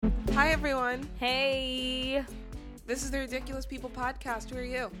Hi, everyone. Hey. This is the Ridiculous People podcast. Who are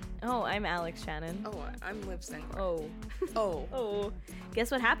you? Oh, I'm Alex Shannon. Oh, I'm Liv Stengler. Oh. Guess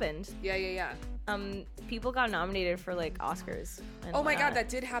what happened? Yeah. People got nominated for, like, Oscars. Oh, my God, that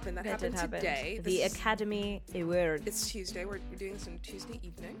did happen. That happened today. The Academy Awards. It's Tuesday. We're doing this on Tuesday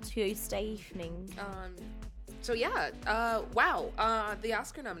evening. So, yeah. Wow. The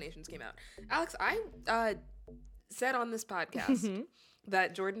Oscar nominations came out. Alex, I said on this podcast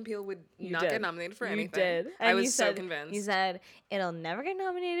that Jordan Peele would not get nominated for anything. You did. I was so convinced. You said, it'll never get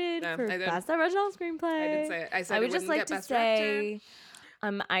nominated for Best Original Screenplay. I did say it. I said I it would just wouldn't like get to Best say,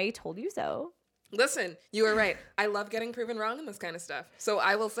 Director. I told you so. Listen, you were right. I love getting proven wrong in this kind of stuff. So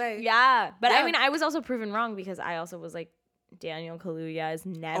I will say. Yeah. But I mean, I was also proven wrong because I also was like, Daniel Kaluuya is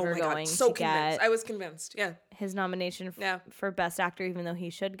never going to get I was convinced. Yeah. his nomination for Best Actor, even though he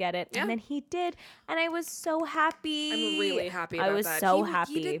should get it. Yeah. And then he did. And I was so happy. I'm really happy about that. I was so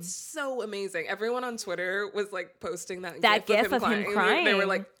happy. He did so amazing. Everyone on Twitter was like posting that gif of him crying. They were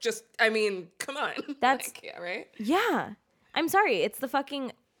like, come on. That's, like, yeah, right? Yeah. I'm sorry. It's the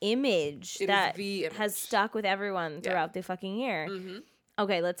fucking image that has stuck with everyone throughout the fucking year. Mm-hmm.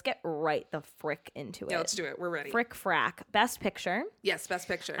 Okay, let's get right the frick into it. Yeah, let's do it. We're ready. Frick frack. Best Picture. Yes, Best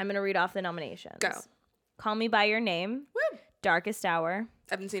Picture. I'm going to read off the nominations. Go. Call Me By Your Name. Woo. Darkest Hour.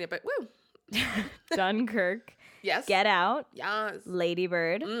 I haven't seen it, but woo. Dunkirk. Yes. Get Out. Yes. Lady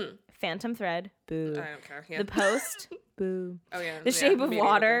Bird. Phantom Thread. Boo. I don't care. Yeah. The Post. Boo. Oh, yeah. The Shape of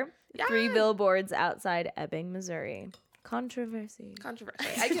Water. Yeah. 3 Billboards Outside Ebbing, Missouri. Controversy. I'll give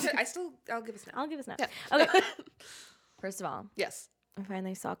a snap. I'll give a snap. Yeah. Okay. First of all. Yes. I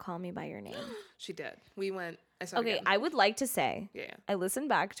finally saw Call Me By Your Name. She did. I saw it again. I would like to say, yeah. I listened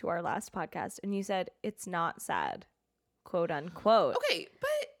back to our last podcast and you said, it's not sad, quote unquote. Okay, but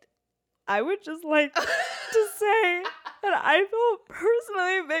I would just like to say that I felt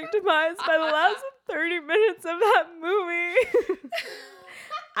personally victimized by the last 30 minutes of that movie.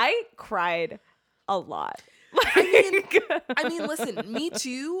 I cried a lot. I mean, listen, me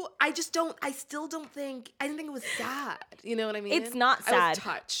too. I still don't think, I didn't think it was sad. You know what I mean? It's not sad. I was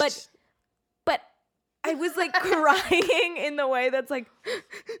touched. But I was like crying in the way that's like,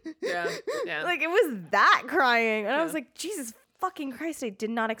 yeah. Like it was that crying. And I was like, Jesus fucking Christ, I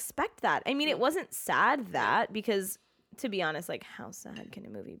did not expect that. I mean, it wasn't sad because to be honest, like how sad can a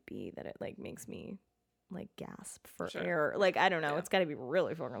movie be that it like makes me like gasp for air? Like I don't know. It's got to be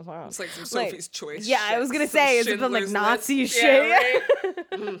really fucking sad. It's like some Sophie's Choice. Yeah, I was gonna say it's some like Nazi shit. Yeah,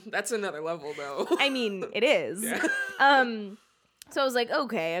 right? That's another level though. I mean, it is. Yeah. So I was like,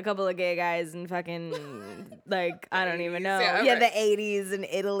 okay, a couple of gay guys and fucking like I don't even know. Yeah, the 80s in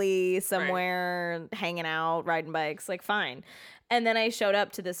Italy somewhere hanging out, riding bikes, like fine. And then I showed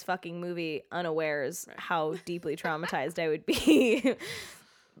up to this fucking movie unawares how deeply traumatized I would be.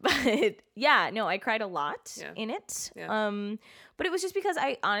 But yeah, no, I cried a lot in it. Yeah. But it was just because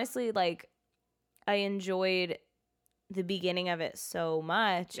I honestly like I enjoyed the beginning of it so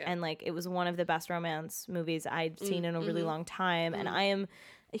much and like it was one of the best romance movies I'd seen in a really long time. And I am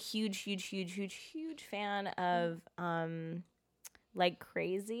a huge fan of Like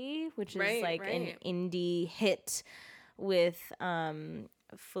Crazy, which is like an indie hit with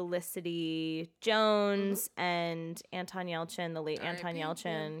Felicity Jones and Anton Yelchin, the late Anton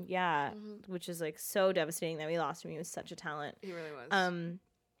Yelchin. Yeah. Which is like so devastating that we lost him. He was such a talent. He really was.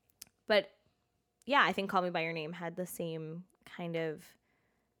 But yeah, I think Call Me By Your Name had the same kind of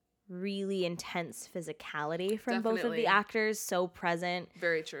really intense physicality from both of the actors, so present.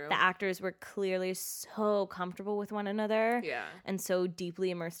 Very true. The actors were clearly so comfortable with one another. Yeah. And so deeply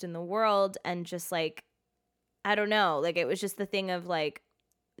immersed in the world and just like, I don't know, like it was just the thing of like,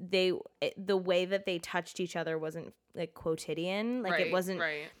 the way that they touched each other wasn't like quotidian. Like it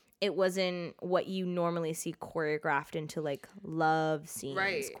wasn't what you normally see choreographed into like love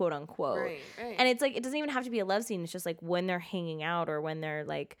scenes, quote unquote. Right. And it's like, it doesn't even have to be a love scene. It's just like when they're hanging out or when they're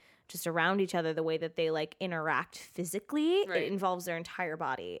like just around each other, the way that they like interact physically, it involves their entire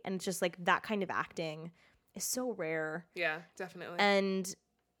body. And it's just like that kind of acting is so rare. Yeah, definitely. And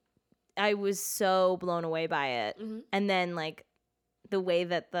I was so blown away by it. Mm-hmm. And then like the way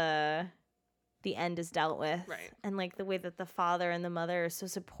that the end is dealt with, and like the way that the father and the mother are so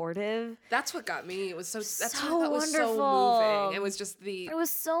supportive. That's what got me. It was so wonderful. Was so moving. It was just it was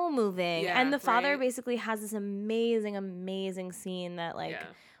so moving. And the father basically has this amazing scene that like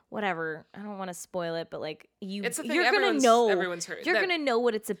whatever. I don't want to spoil it, but like you're gonna know. Everyone's heard. You're gonna know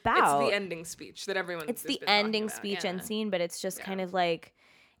what it's about. It's the ending speech that everyone. It's the ending speech and scene, but it's just kind of like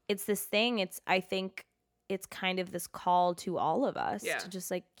it's this thing. I think it's kind of this call to all of us to just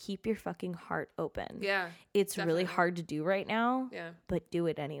like keep your fucking heart open. Yeah. It's really hard to do right now. Yeah. But do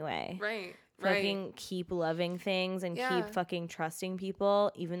it anyway. Right. Fucking keep loving things and keep fucking trusting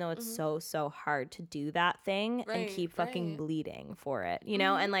people, even though it's so hard to do that thing, and keep fucking bleeding for it, you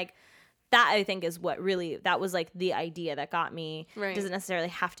know? And like that, I think, is what really, that was like the idea that got me. It doesn't necessarily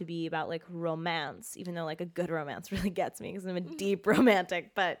have to be about like romance, even though like a good romance really gets me because I'm a deep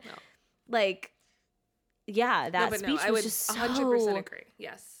romantic, but like, yeah, that speech was just 100% agree.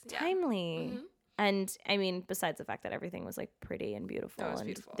 Yes. Timely. And I mean, besides the fact that everything was like pretty and beautiful, and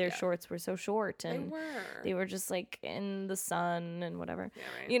beautiful, their shorts were so short, and they were just like in the sun and whatever,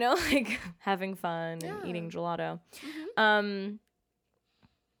 you know, like having fun and eating gelato.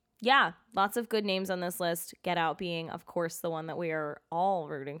 Yeah, lots of good names on this list. Get Out being, of course, the one that we are all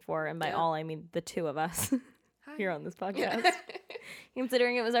rooting for, and by all I mean the two of us here on this podcast.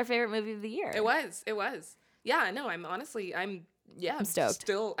 Considering it was our favorite movie of the year. It was. Yeah, no, I'm stoked.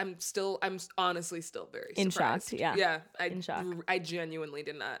 I'm honestly still very in surprised. shock. Yeah. Yeah. In shock. I genuinely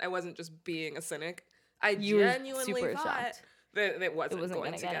did not. I wasn't just being a cynic. I genuinely thought that it wasn't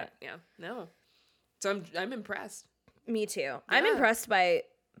going to get. Yeah. No. So I'm impressed. Me too. Yeah. I'm impressed by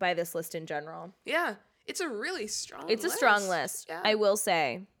this list in general. Yeah. It's a really strong list. It's a strong list. Yeah. I will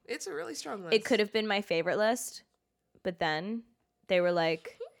say. It's a really strong list. It could have been my favorite list, but then they were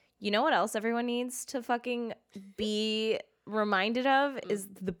like, you know what else everyone needs to fucking be reminded of is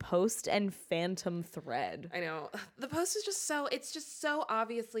the Post and Phantom Thread. I know. The Post is just so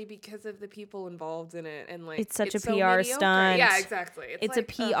obviously because of the people involved in it, and like it's such a PR stunt. Yeah, exactly. It's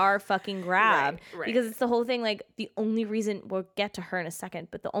like, a PR fucking grab. Right. Because it's the whole thing, like the only reason, we'll get to her in a second,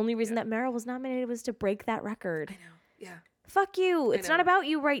 but the only reason that Meryl was nominated was to break that record. I know. Yeah. Fuck you. It's not about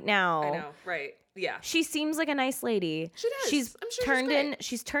you right now. I know. Right. Yeah. She seems like a nice lady. She does.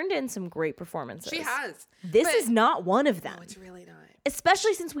 She's turned in some great performances. She has. This is not one of them. No, it's really not.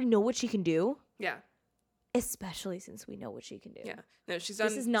 Especially since we know what she can do. Yeah. Especially since we know what she can do. Yeah. No, she's done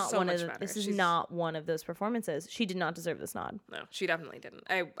this is not so one much of better. This is not one of those performances. She did not deserve this nod. No, she definitely didn't.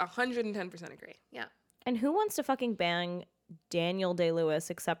 I 110% agree. Yeah. And who wants to fucking bang Daniel Day-Lewis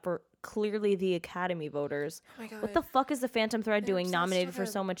except for clearly the Academy voters? Oh my God. What the fuck is the Phantom Thread doing nominated for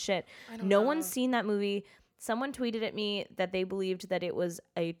so much shit? No one's seen that movie. Someone tweeted at me that they believed that it was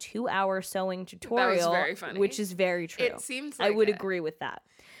a 2-hour sewing tutorial. That was very funny. Which is very true. It seems like I would agree with that.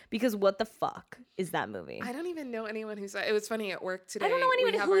 Because what the fuck is that movie? I don't even know anyone who saw it. It was funny at work today. I don't know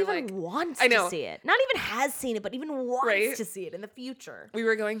anyone who even wants to see it. Not even has seen it, but even wants to see it in the future. We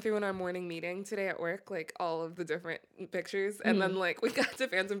were going through in our morning meeting today at work, like all of the different pictures. And then like we got to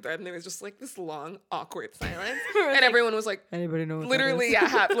Phantom Thread and there was just like this long, awkward silence. And everyone was like, anybody know what literally,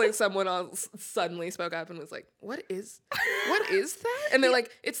 like someone else suddenly spoke up and was like, what is that? And they're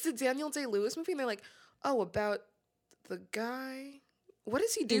like, it's the Daniel Day-Lewis movie. And they're like, oh, about the guy. What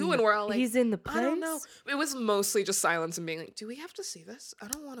does he do? And we're all like, he's in the place? I don't know. It was mostly just silence and being like, do we have to see this? I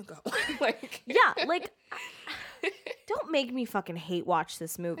don't want to go. Like, yeah, like, don't make me fucking hate watch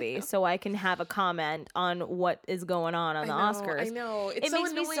this movie so I can have a comment on what is going on the Oscars. I know. It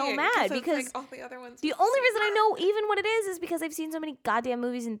makes me so mad because like all the other ones. The only reason I know even what it is because I've seen so many goddamn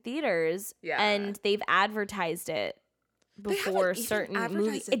movies in theaters and they've advertised it before certain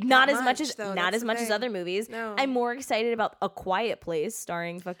movies. Not as much as other movies. No. I'm more excited about A Quiet Place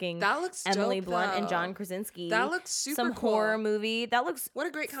starring fucking that looks Emily dope, Blunt though. and John Krasinski. That looks super Some cool. horror movie. That looks what a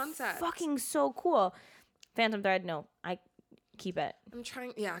great concept. Fucking so cool. Phantom Thread, no. I keep it. I'm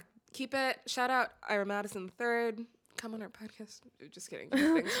trying keep it. Shout out Ira Madison III. Come on our podcast. Just kidding.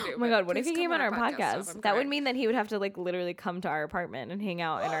 Things to do, oh my God, what if he came on our podcast? That would mean that he would have to like literally come to our apartment and hang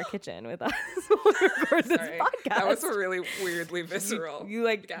out in our kitchen with us while we record this podcast. That was a really weirdly visceral. You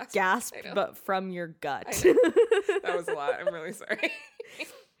like gasped, but from your gut. That was a lot. I'm really sorry.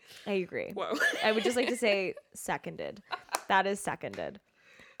 I agree. Whoa. I would just like to say seconded. That is seconded.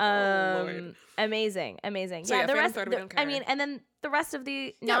 Amazing. So yeah, the rest. I mean, and then the rest of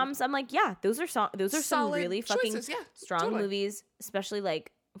the noms, I'm like, yeah, those are some really fucking strong movies, especially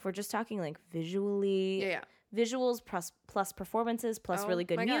like if we're just talking like visually. Yeah. Visuals plus performances plus really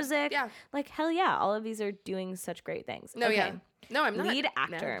good music. Yeah. Like hell yeah, all of these are doing such great things. No, okay. No, I'm not. Lead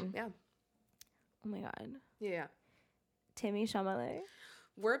actor. No. Yeah. Oh my God. Yeah. Timmy Chalamet.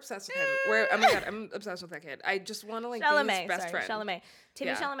 We're obsessed with him. Oh my God, I'm obsessed with that kid. I just want to like be his best friend. Chalamet.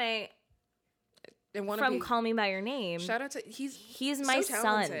 Timmy Chalamet. From Call Me by Your Name. Shout out to he's my so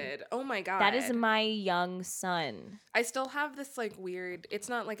son. Oh my God, that is my young son. I still have this like weird. It's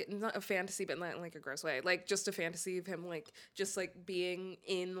not a fantasy, but not in like a gross way. Like just a fantasy of him like just like being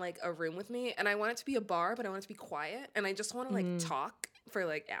in like a room with me, and I want it to be a bar, but I want it to be quiet, and I just want to like talk for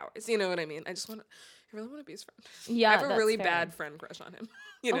like hours. You know what I mean? I really want to be his friend. Yeah, I have a really fair. bad friend crush on him.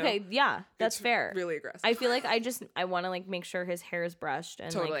 You know? Okay, yeah, that's fair. Really aggressive. I feel like I want to like make sure his hair is brushed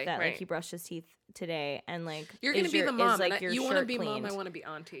and totally, like that right. like he brushed his teeth today and like you're gonna be the mom. like and you want to be mom. I want to be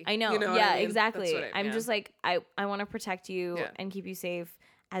auntie. I know. You know yeah, I mean? exactly. I'm yeah. just like I want to protect you and keep you safe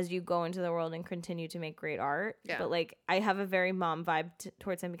as you go into the world and continue to make great art. Yeah. But like I have a very mom vibe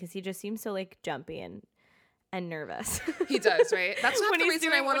towards him because he just seems so like jumpy and nervous. He does, right? That's not the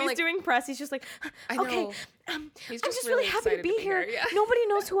reason I want to like. When he's doing press, he's just like, I know. okay, I'm just just really happy to be here. Yeah. Nobody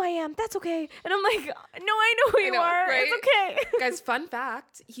knows who I am. That's okay. And I'm like, no, I know who you are. Right? It's okay. Guys, fun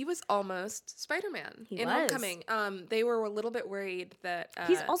fact, he was almost Spider-Man in Homecoming. They were a little bit worried that...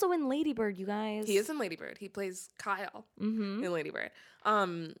 he's also in Lady Bird, you guys. He is in Lady Bird. He plays Kyle in Lady Bird.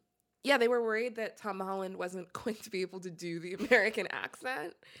 Yeah, they were worried that Tom Holland wasn't going to be able to do the American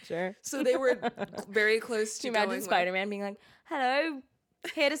accent. Sure. So they were very close to going... Imagine Spider-Man being like, hello,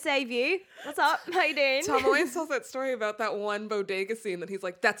 here to save you. What's up? How you doing? Tom always tells that story about that one bodega scene that he's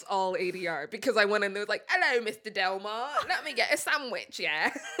like, that's all ADR. Because I went in there like, hello, Mr. Delmar. Let me get a sandwich,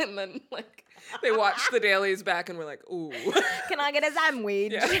 yeah? And then like... They watched the dailies back and were like, ooh. Can I get a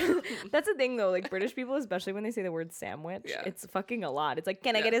sandwich? Yeah. That's the thing, though. Like, British people, especially when they say the word sandwich, it's fucking a lot. It's like,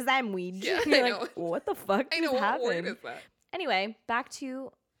 can I get a sandwich? Yeah, and you're like, what the fuck I know, just what word happened? is that? Anyway, back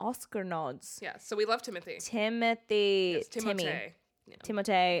to Oscar nods. Yeah, so we love Timothy. Yes, Timmy. Yeah.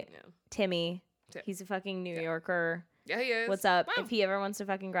 Timothée. Timmy. He's a fucking New Yorker. Yeah, he is. What's up? Wow. If he ever wants to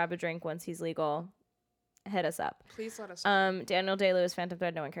fucking grab a drink once he's legal, hit us up. Please let us know. Daniel Day-Lewis, Phantom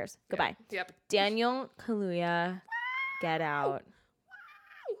Thread, no one cares. Goodbye. Yep. Daniel Kaluuya, Get Out.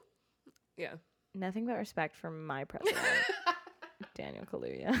 Yeah. Nothing but respect for my president, Daniel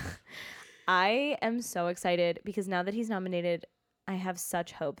Kaluuya. I am so excited because now that he's nominated, I have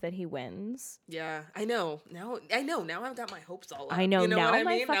such hope that he wins. Yeah, I know. Now I've got my hopes all up. I know. You know now what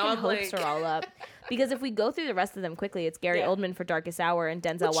my I mean? fucking now hopes are all up. Because if we go through the rest of them quickly, it's Gary Oldman for Darkest Hour and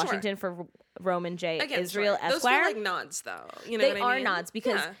Denzel Washington for Roman J. Israel Esquire. Those feel like nods, though. You know they what I mean? are nods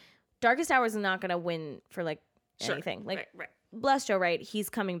because Darkest Hour is not going to win for like anything. Like, right. Bless Joe, right? He's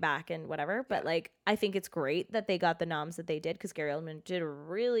coming back and whatever. But like, I think it's great that they got the noms that they did because Gary Oldman did a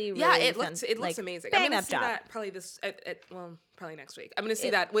really, really it looks amazing. I'm gonna see that probably probably next week. I'm gonna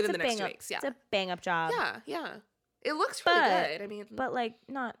see that within the next 2 weeks. Yeah, it's a bang up job. Yeah. It looks really good. I mean, but like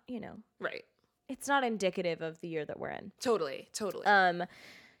not right. It's not indicative of the year that we're in. Totally.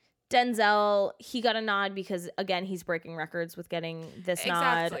 Denzel, he got a nod because again he's breaking records with getting this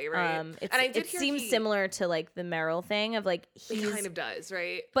nod. Right. It seems similar to like the Meryl thing of like he kind of does,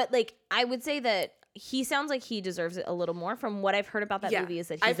 right? But like I would say that he sounds like he deserves it a little more. From what I've heard about that movie is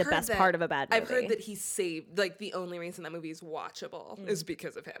that he's the best part of a bad movie. I've heard that he's saved. Like the only reason that movie is watchable is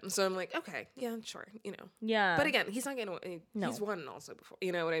because of him. So I'm like, okay, yeah, sure, Yeah. But again, he's not gonna. He's won also before.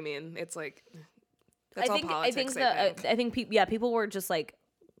 You know what I mean? It's like that's I think people were just like,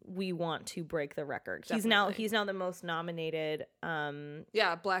 we want to break the record. Definitely. He's now the most nominated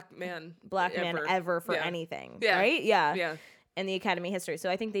black man ever for anything. Yeah. Right? Yeah. Yeah. In the Academy history. So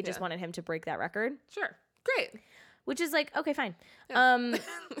I think they just wanted him to break that record. Sure. Great. Which is like, okay, fine. Yeah.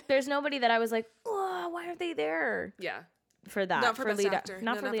 There's nobody that I was like, oh, why aren't they there? Yeah. For that. Not for lead actor.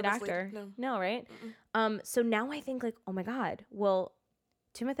 Not for lead actor. No, right? So now I think like, oh my God. Well,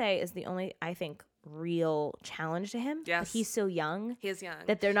 Timothée is the only, I think, real challenge to him. Yes. But he's so young. He is young.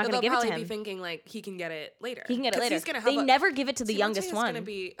 That they're not going to give it to him. They'll probably be thinking like he can get it later. They never give it to the youngest one.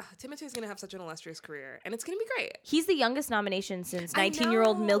 Timothy's going to have such an illustrious career and it's going to be great. He's the youngest nomination since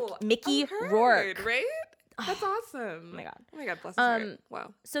 19-year-old Mickey Rourke. Right? That's awesome. Oh my God. Oh my God, bless his heart.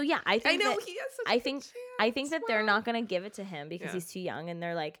 Wow. So yeah, I think he has I think that they're not going to give it to him because he's too young and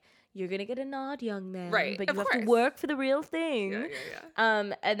they're like, you're going to get a nod, young man. Right. But you have to work for the real thing.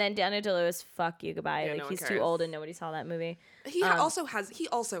 Yeah. And then Daniel Day-Lewis, fuck you, goodbye. Yeah, like, no he's one too cares. old and nobody saw that movie. He also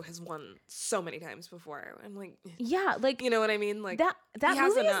has won so many times before. I'm like, yeah, like, you know what I mean? Like that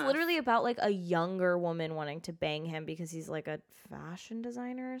movie enough. is literally about like a younger woman wanting to bang him because he's like a fashion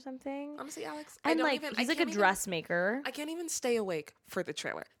designer or something. Honestly, Alex, and he's like a dressmaker. I can't even stay awake for the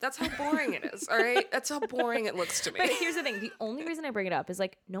trailer. That's how boring it is. All right, that's how boring it looks to me. But here's the thing: the only reason I bring it up is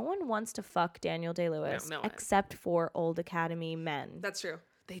like no one wants to fuck Daniel Day-Lewis except for old Academy men. That's true.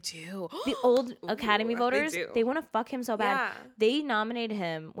 They do. The old Academy voters, they want to fuck him so bad. Yeah. They nominate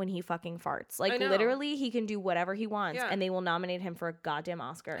him when he fucking farts. Like, literally, he can do whatever he wants, and they will nominate him for a goddamn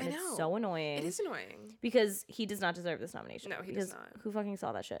Oscar. And it's so annoying. It is annoying. Because he does not deserve this nomination. No, he does not. Who fucking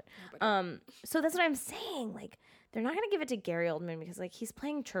saw that shit? So that's what I'm saying. Like, they're not going to give it to Gary Oldman because like he's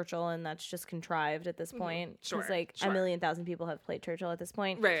playing Churchill and that's just contrived at this point. Sure. Because like a million thousand people have played Churchill at this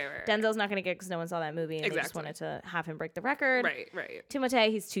point. Right. Denzel's not going to get because no one saw that movie and they just wanted to have him break the record. Right.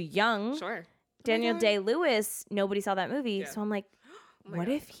 Timothée, he's too young. Sure. Daniel Day-Lewis, nobody saw that movie. Yeah. So I'm like, what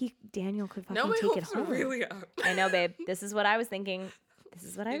if Daniel could fucking take it home? Really up. I know, babe. This is what I was thinking. This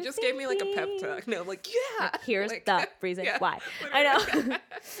is what I was just thinking. gave me like a pep talk. No, like, yeah. Like, here's the reason why. I know.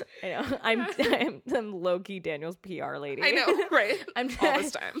 I know. I'm low-key Daniel's PR lady. I know, right? All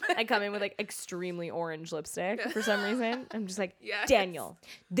this time. I come in with like extremely orange lipstick for some reason. I'm just like, Daniel,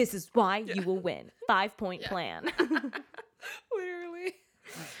 this is why you will win. 5-point plan. Literally.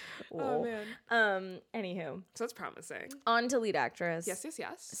 Oh man. Anywho, so that's promising. On to lead actress. Yes.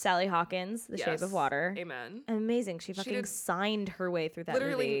 Sally Hawkins, The Shape of Water. Amen. Amazing. She fucking signed her way through that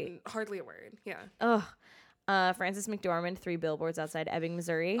literally movie. Hardly a word. Yeah. Ugh. Frances McDormand, 3 Billboards Outside Ebbing,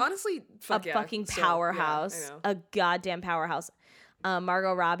 Missouri. Honestly, fucking powerhouse. A goddamn powerhouse.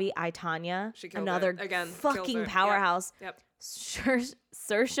 Margot Robbie, I, Tonya. Another fucking powerhouse. Yep.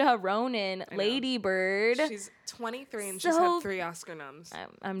 Saoirse Ronan, Lady Bird. She's 23 and she's had 3 Oscar noms.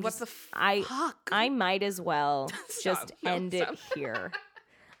 What the fuck? I might as well just end it here.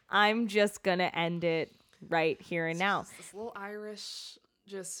 I'm just gonna end it right here and now. This little Irish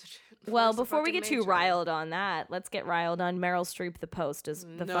Well, before we get too riled on that, let's get riled on Meryl Streep, The Post, as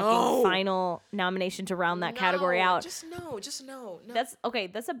the fucking final nomination to round that category out. Just no. That's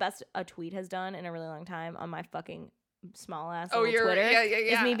the best a tweet has done in a really long time on my fucking small ass Twitter. Yeah.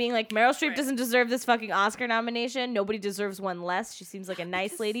 Is me being like, Meryl Streep doesn't deserve this fucking Oscar nomination. Nobody deserves one less. She seems like a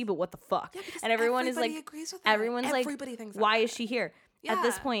nice lady, but what the fuck? Yeah, and everyone is like, everybody thinks why is she here? Yeah. At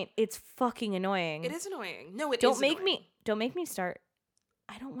this point, it's fucking annoying. It is annoying. No, Don't make me start.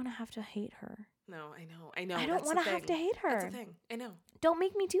 I don't want to have to hate her. No, I know. I don't want to have to hate her. That's the thing. I know. Don't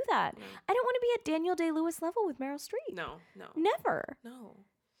make me do that. No. I don't want to be at Daniel Day-Lewis level with Meryl Streep. No. Never. No.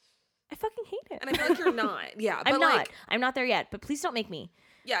 I fucking hate it. And I feel like you're not. Yeah, but I'm not there yet, but please don't make me.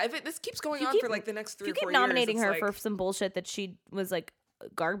 Yeah, if this keeps going on for like the next 3 or 4 years. You keep nominating her for some bullshit that she was like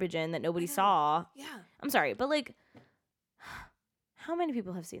garbage in that nobody saw. Yeah. I'm sorry, but like, how many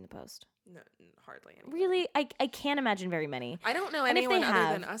people have seen The Post? No, hardly any. Really? I can't imagine very many. I don't know anyone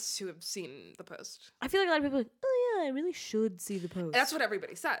other than us who have seen The Post. I feel like a lot of people are like, oh yeah, I really should see The Post. That's what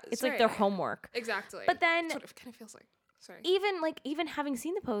everybody says. It's like their homework. Exactly. But then that's what it kind of feels like. Sorry. Even having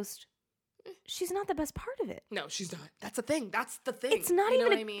seen The Post, she's not the best part of it. No, she's not. That's the thing. It's not even.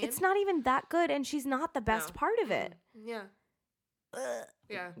 What I mean? It's not even that good, and she's not the best part of it. Yeah.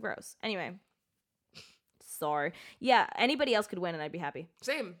 Yeah. Gross. Anyway. Sorry. Yeah. Anybody else could win, and I'd be happy.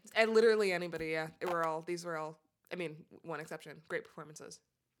 Same. And literally anybody. Yeah. These were all. I mean, one exception. Great performances.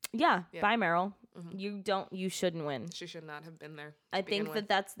 Yeah. Bye, Meryl. Mm-hmm. You shouldn't win. She should not have been there. I think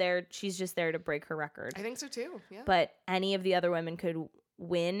that's there. She's just there to break her record. I think so too. Yeah. But any of the other women could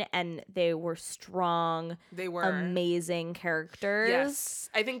win, and they were strong. They were amazing characters. Yes.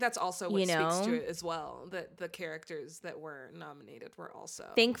 I think that's also what speaks to it as well. That the characters that were nominated were also.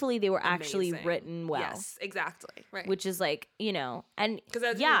 Thankfully, they were actually written well. Yes, exactly. Right. Which is like, and because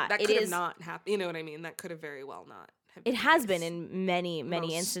that could have not happened. You know what I mean? That could have very well not. It has been in many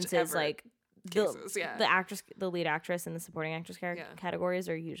instances, like cases, the lead actress and the supporting actress categories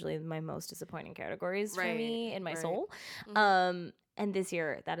are usually my most disappointing categories for me in my soul. Mm-hmm. And this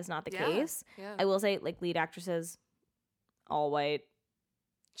year that is not the case. Yeah. I will say, like, lead actresses, all white.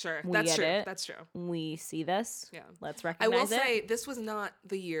 Sure, that's true. That's true. We see this. Yeah, let's recognize it. I will say this was not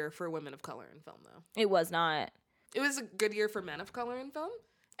the year for women of color in film, though. It was not. It was a good year for men of color in film.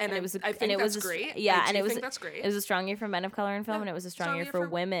 And it was I think that's great. Yeah, and that's great. It was a strong year for men of color in film, and it was a strong year for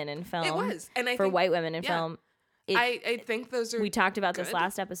women in film. It was, and I for think, white women in film. I think those are. We talked about this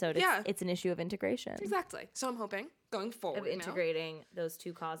last episode. It's an issue of integration. Exactly. So I'm hoping going forward of integrating those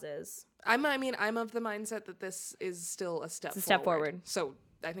two causes. I'm of the mindset that this is still a step forward. So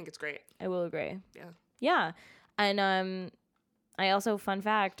I think it's great. I will agree. Yeah. Yeah, and I also, fun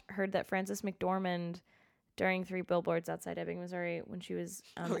fact, heard that Frances McDormand, during 3 Billboards Outside Ebbing, Missouri, when she was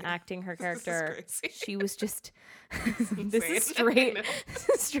acting her character, she was just this is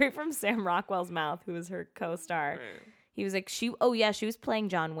straight from Sam Rockwell's mouth, who was her co-star. Right. He was like, she was playing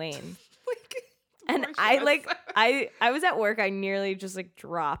John Wayne. And I was at work. I nearly just like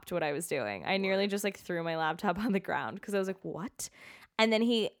dropped what I was doing. I nearly just like threw my laptop on the ground because I was like, what? And then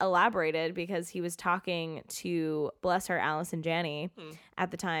he elaborated because he was talking to, bless her, Allison Janney at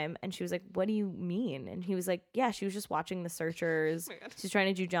the time. And she was like, what do you mean? And he was like, yeah, she was just watching The Searchers. She's trying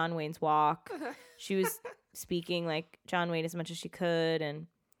to do John Wayne's walk. She was speaking like John Wayne as much as she could. And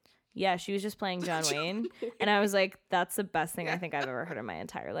Yeah, she was just playing John Wayne. And I was like, that's the best thing I think I've ever heard in my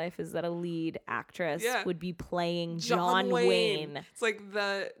entire life, is that a lead actress would be playing John Wayne. It's like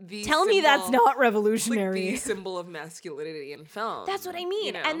the Tell me that's not revolutionary. Like the symbol of masculinity in film. That's what I mean.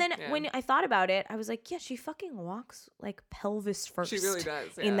 You know? And then when I thought about it, I was like, yeah, she fucking walks like pelvis first. She really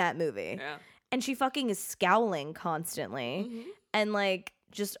does. In that movie. Yeah. And she fucking is scowling constantly and like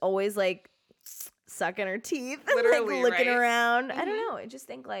just always like sucking her teeth, literally, like looking around. I don't know. I just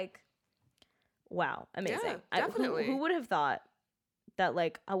think like, wow, amazing. Yeah, definitely. Who would have thought that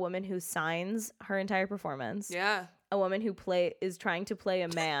like a woman who signs her entire performance, a woman who is trying to play a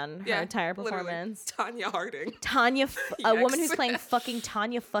man her entire performance, Tanya Harding, a woman who's playing fucking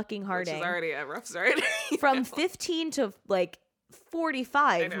Tanya fucking Harding, which is already a rough start. From 15 to like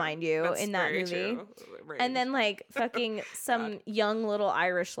 45, mind you, in that movie. And then like fucking some young little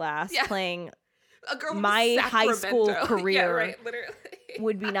Irish lass playing a girl my high school career literally.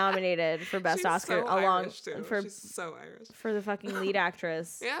 Would be nominated for Best Oscar She's so Irish. For the fucking lead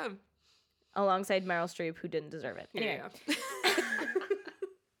actress. Yeah. Alongside Meryl Streep, who didn't deserve it. Anyway.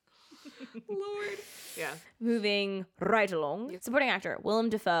 Lord. Yeah. Moving right along. Supporting actor, Willem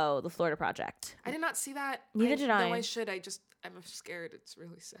Dafoe, The Florida Project. I did not see that. Neither did I. No, I should. I'm scared. It's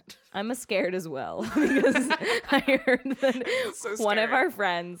really sad. I'm scared as well because I heard that one of our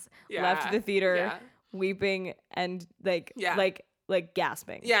friends left the theater weeping and like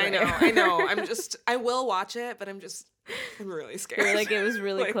gasping. Yeah, I know. I will watch it, but I'm really scared. Like it was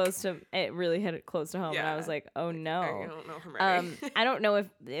really it really hit it close to home, and I was like, oh no. I don't know if I'm ready. I don't know if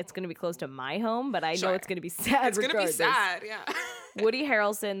it's going to be close to my home, but I know it's going to be sad. It's going to be sad, yeah. Woody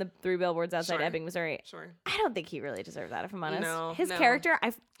Harrelson, The Three Billboards Outside Ebbing, Missouri. Sure. I don't think he really deserved that, if I'm honest. No, his character,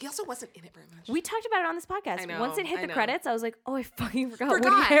 he also wasn't in it very much. We talked about it on this podcast. I know, once it hit the credits, I was like, oh, I fucking forgot. Woody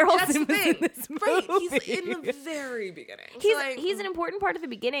Harrelson was in this movie. Right, he's in the very beginning. He's an important part of the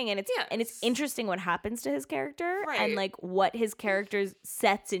beginning, and it's interesting what happens to his character and like what his character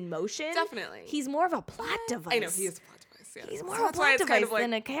sets in motion. Definitely. He's more of a plot device. I know, he is a plot device. Yeah. He's more of a plot device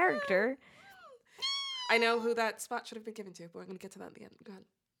than a character. I know who that spot should have been given to, but I'm going to get to that at the end. Go ahead.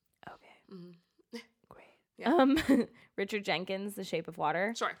 Okay. Mm-hmm. Great. Yeah. Richard Jenkins, The Shape of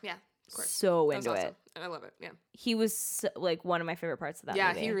Water. Sure, yeah. Of course. So into awesome. it. And I love it, yeah. He was like one of my favorite parts of that movie.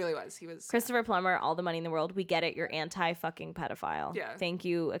 Yeah, he really was. He was. Christopher Plummer, All the Money in the World. We get it. You're anti-fucking pedophile. Yeah. Thank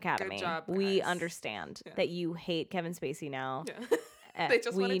you, Academy. Good job, we guys. understand that you hate Kevin Spacey now. Yeah. They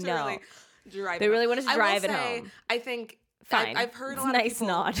just wanted to really drive They really wanted to drive it home. I think fine. I've heard it's a lot nice of people.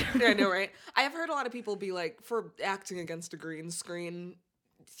 Not. Yeah, I know, right? I have heard a lot of people be like, for acting against a green screen.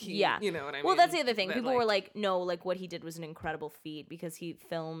 You know what I mean? Well, that's the other thing. People were like, no, like what he did was an incredible feat because he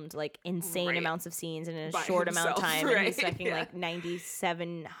filmed like insane amounts of scenes in a short amount of time. And he's fucking like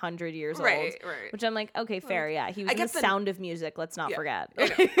 9,700 years old. Right. Which I'm like, okay, fair. Yeah. He was in The Sound of Music. Let's not forget.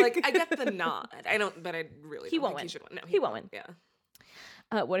 Like, I get the nod. I don't, but I really he don't won't think win. He should win. No, he won't win.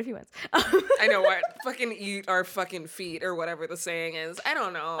 Yeah. What if he wins? I know what. Fucking eat our fucking feet or whatever the saying is. I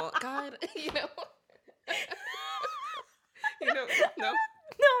don't know. God, no.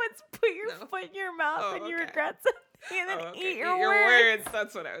 No, it's put your foot in your mouth and you regret something and then eat your words.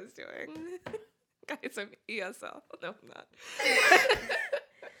 That's what I was doing. Guys, I'm ESL. No, I'm not.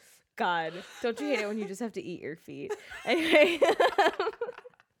 God, don't you hate it when you just have to eat your feet? Anyway.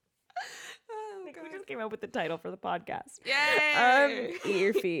 We just came up with the title for the podcast. Yay! Eat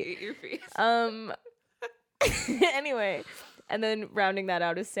your feet. Eat your feet. Anyway. And then rounding that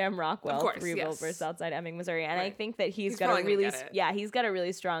out is Sam Rockwell, of course, Three Billboards Outside Ebbing, Missouri. And I think that he's got a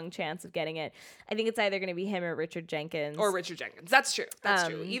really strong chance of getting it. I think it's either going to be him or Richard Jenkins. That's true. That's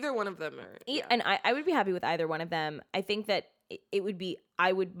true. Either one of them are. And I would be happy with either one of them. I think that it would be,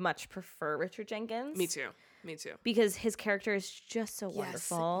 I would much prefer Richard Jenkins. Me too. Because his character is just so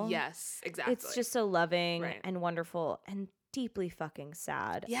wonderful. Yes, exactly. It's just so loving and wonderful and deeply fucking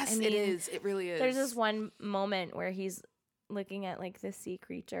sad. Yes, it is. It really is. There's this one moment where he's looking at like this sea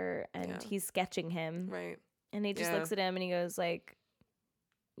creature and he's sketching him. Right. And he just looks at him and he goes like,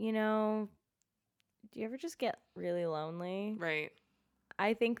 do you ever just get really lonely? Right.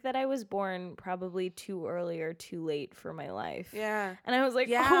 I think that I was born probably too early or too late for my life. Yeah. And I was like,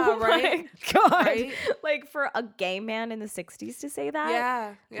 oh my God. Right? Like for a gay man in the 60s to say that.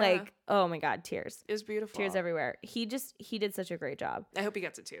 Yeah. Like, oh my God, tears. It was beautiful. Tears everywhere. He did such a great job. I hope he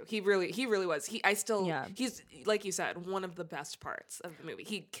gets it too. He really was. He's like you said, one of the best parts of the movie.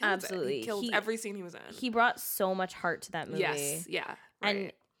 He killed it. He killed every scene he was in. He brought so much heart to that movie. Yes. Yeah.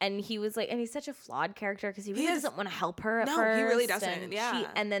 Right. And he was like, and he's such a flawed character because he really doesn't want to help her at first. No, he really doesn't.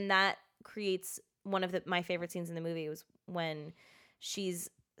 And then that creates one of my favorite scenes in the movie was when she's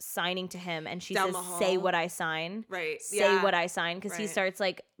signing to him and she says, say what I sign. Right. Say what I sign. Because he starts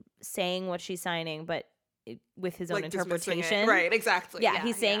like saying what she's signing, but with his own like interpretation. Right, exactly. Yeah,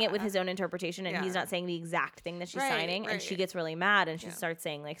 he's saying it with his own interpretation, and Yeah. he's not saying the exact thing that she's signing. Right. And she gets really mad, and she starts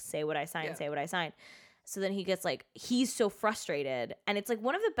saying, like, say what I sign, say what I sign. So then he gets, like, he's so frustrated. And it's, like,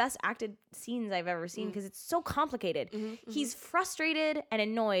 one of the best acted scenes I've ever seen because it's so complicated. He's frustrated and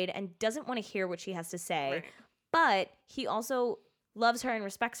annoyed and doesn't want to hear what she has to say. Right. But he also loves her and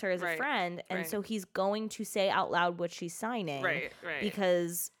respects her as a friend. And so he's going to say out loud what she's signing. Right.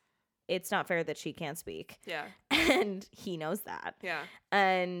 Because it's not fair that she can't speak. Yeah. And he knows that. Yeah.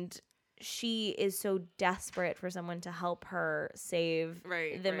 And she is so desperate for someone to help her save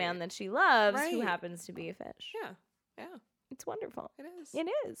the man that she loves, who happens to be a fish. Yeah. Yeah. It's wonderful. It is. It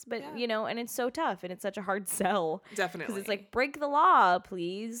is. But, you know, and it's so tough, and it's such a hard sell. Definitely. Because it's like, break the law,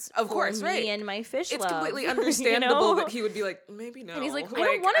 please. Of course, me and my fish It's love. completely understandable that he would be like, maybe no. And he's like, I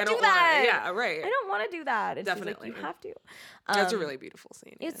don't want to do that. Yeah, right. I don't want to do that. And Definitely. she's like, you have to. That's a really beautiful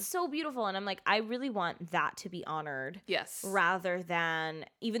scene. It's so beautiful. And I'm like, I really want that to be honored. Yes. Rather than,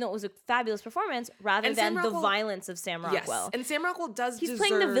 even though it was a fabulous performance, rather than the violence of Sam Rockwell. Yes. And Sam Rockwell does He's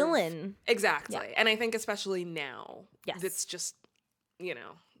playing the villain. Exactly. Yeah. And I think especially now, it's just, you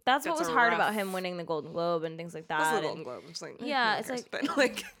know. That's what was hard about him winning the Golden Globe and things like that. That's the Golden Globe. I'm just like, yeah, it's like, but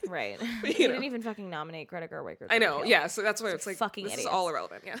like, right. But, he didn't even fucking nominate Greta Gerwig. I know. Yeah. So that's why it's like, fucking this idiots. is all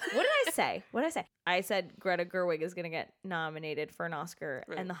irrelevant. Yeah. What did I say? I said Greta Gerwig is gonna get nominated for an Oscar,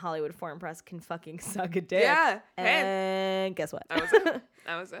 and the Hollywood Foreign Press can fucking suck a dick. Yeah. And guess what? That was it.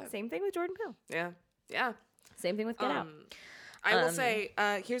 That was it. Same thing with Jordan Peele. Yeah. Yeah. Same thing with Get Out. I will say,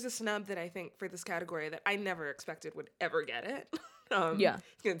 here's a snub that I think for this category that I never expected would ever get it.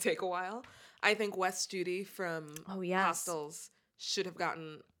 It's going to take a while. I think Wes Studi from Hostels should have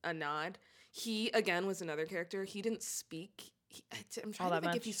gotten a nod. He, again, was another character. He didn't speak. I'm trying to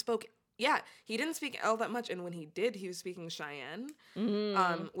think if he spoke. Yeah, he didn't speak all that much. And when he did, he was speaking Cheyenne,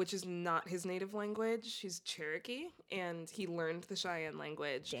 which is not his native language. He's Cherokee, and he learned the Cheyenne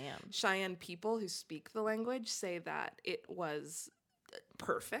language. Damn. Cheyenne people who speak the language say that it was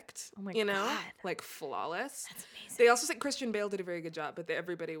perfect, oh my you know, God. like flawless. That's amazing. They also said Christian Bale did a very good job, but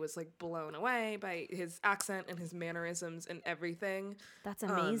everybody was like blown away by his accent and his mannerisms and everything. That's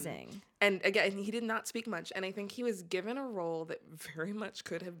amazing. And again, he did not speak much, and I think he was given a role that very much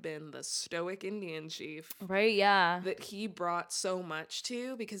could have been the stoic Indian chief. Right, yeah. That he brought so much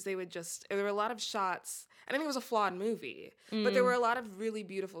to, because there were a lot of shots, and I think it was a flawed movie, but there were a lot of really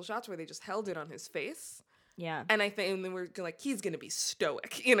beautiful shots where they just held it on his face. Yeah. And I think, and then we're like, he's going to be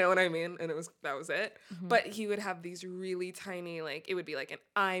stoic, you know what I mean? And that was it. Mm-hmm. But he would have these really tiny, like, it would be like an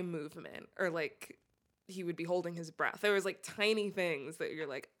eye movement, or like he would be holding his breath. There was like tiny things that you're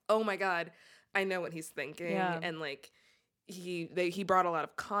like, oh my God, I know what he's thinking. Yeah. And like, he brought a lot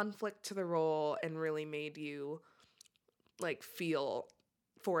of conflict to the role and really made you like feel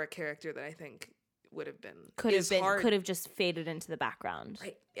for a character that I think would have been, could have just faded into the background.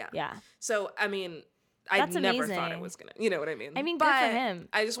 Right. Yeah. Yeah. So, I mean, That's I never amazing. thought it was gonna, you know what I mean? I mean, but good for him.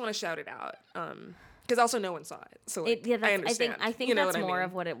 I just want to shout it out, because also no one saw it, so like, I understand. I think you know that's what more I mean?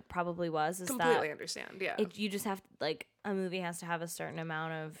 of what it probably was. Is completely that understand? Yeah, you just have like a movie has to have a certain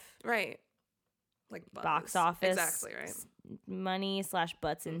amount of like buzz. box office exactly right money /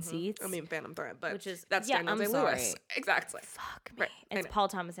 butts in seats. I mean, Phantom Thread, but which is that's Daniel Day-Lewis. Exactly. Fuck me. Right. It's Paul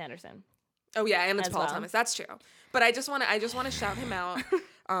Thomas Anderson. Oh yeah, and it's Paul Thomas. That's true. But I just want to shout him out.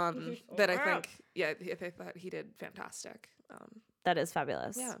 That I think, I thought he did fantastic. That is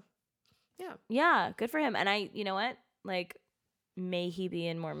fabulous. Yeah. Good for him. And you know what? Like, may he be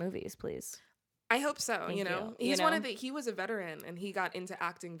in more movies, please. I hope so. Thank you know, you. He's he was a veteran, and he got into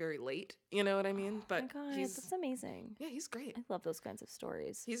acting very late. You know what I mean? But oh my God, that's amazing. Yeah, he's great. I love those kinds of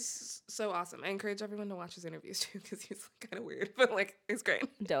stories. He's so awesome. I encourage everyone to watch his interviews too, because he's kind of weird, but like he's great.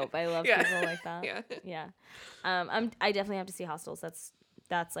 Dope. I love people like that. Yeah. I definitely have to see Hostels.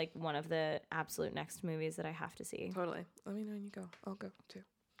 That's like one of the absolute next movies that I have to see. Totally. Let me know when you go. I'll go too.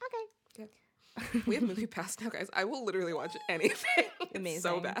 Okay. Yeah. We have Movie Pass now, guys. I will literally watch anything. Amazing. It's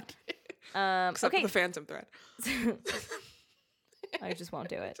so bad. Except for the Phantom Thread. I just won't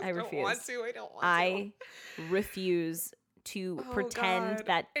do it. I refuse. I don't want to. I refuse to pretend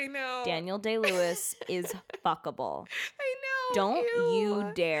that Daniel Day-Lewis is fuckable. I know. Don't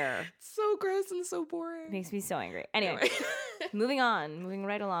you dare. It's so gross and so boring. It makes me so angry. Anyway, moving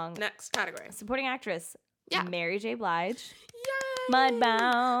right along. Next category. Supporting actress. Yeah. Mary J. Blige. Yay.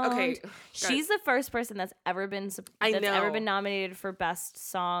 Mudbound. Okay. She's the first person that's ever been nominated for Best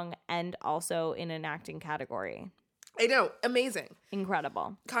Song and also in an acting category. I know. Amazing.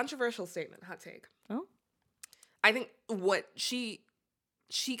 Incredible. Controversial statement. Hot take. Oh. I think what she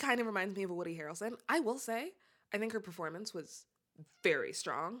kind of reminds me of Woody Harrelson. I will say, I think her performance was very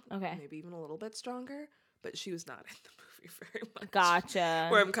strong. Okay. Maybe even a little bit stronger, but she was not in the movie very much. Gotcha.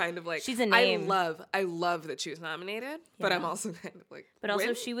 Where I'm kind of like, she's a name. I love that she was nominated, but I'm also kind of like, but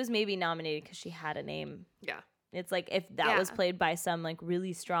also she was maybe nominated because she had a name. Yeah. It's like if that was played by some like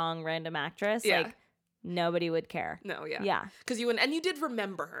really strong random actress, like nobody would care. No, yeah. Yeah. Because you did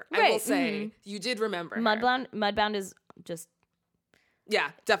remember her. Right. I will say you did remember her. Mudbound is just...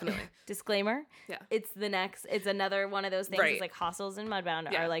 Yeah, definitely. Disclaimer. Yeah. It's another one of those things. It's like Hostels and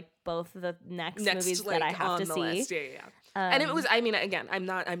Mudbound are like both the next movies that I have to see. List. Yeah. And it was, I mean, again, I'm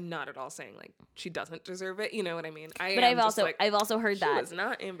not at all saying like she doesn't deserve it. You know what I mean? I've also heard that. She was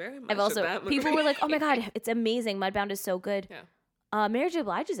not in very much of that movie. People were like, oh my God, it's amazing. Mudbound is so good. Yeah. Mary J.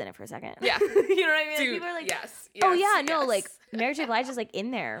 Blige is in it for a second. Yeah. You know what I mean? Dude, people are like, yes. Oh yeah, no, like Mary J. Blige is like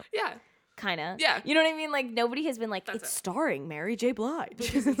in there. Yeah. Kind of. Yeah. You know what I mean? Like nobody has been like, it's starring Mary J. Blige.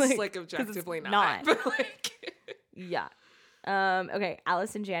 It's like objectively not. But like yeah. Okay,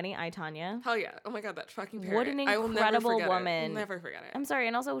 Alice and Janney, I, Tonya. Hell yeah. Oh my God, that fucking parrot. What an incredible woman. I'll never forget it. I'm sorry,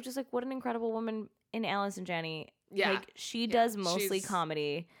 and also just like what an incredible woman in Alice and Janney. Yeah. Like she does mostly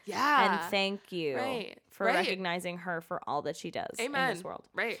comedy. Yeah. And thank you for recognizing her for all that she does in this world.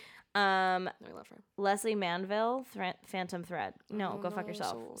 Right. I love her. Leslie Manville, Phantom Thread. No, go fuck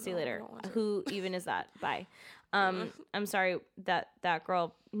yourself. See you later. Who even is that? Bye. I'm sorry that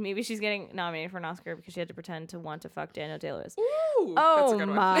girl. Maybe she's getting nominated for an Oscar because she had to pretend to want to fuck Daniel Day-Lewis. Ooh, oh that's a good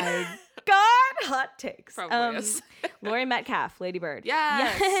one. My God, hot takes. Probably is. Laurie Metcalf, Lady Bird.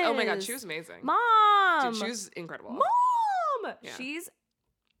 Yes. Oh my God, she was amazing. Mom. Dude, she was incredible. Mom. Yeah. She's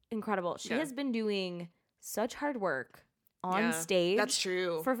incredible. She has been doing such hard work on stage. That's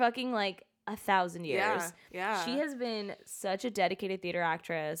true. For fucking like 1,000 years. Yeah. She has been such a dedicated theater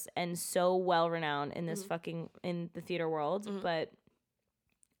actress and so well renowned in this in the theater world. But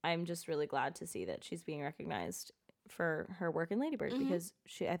I'm just really glad to see that she's being recognized for her work in Lady Bird because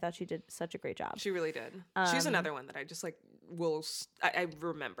I thought she did such a great job. She really did. She's another one that I just like I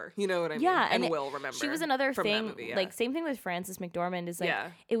remember. You know what I mean? Yeah, and will remember. She was another from thing. That movie, like same thing with Frances McDormand is like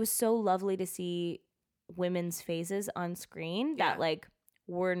it was so lovely to see women's faces on screen that like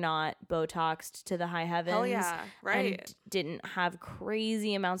were not Botoxed to the high heavens. Hell yeah, right. And didn't have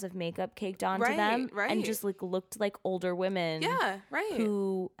crazy amounts of makeup caked onto them. Right. And just like looked like older women. Yeah, right.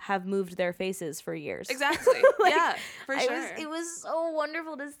 Who have moved their faces for years. Exactly. like, yeah, for sure. It was so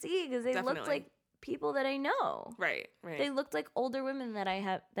wonderful to see because they looked like people that I know. Right. They looked like older women that I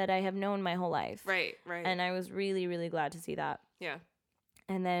have known my whole life. Right. And I was really, really glad to see that. Yeah.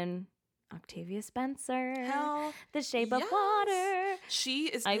 And then Octavia Spencer. Hell, The Shape of Water. She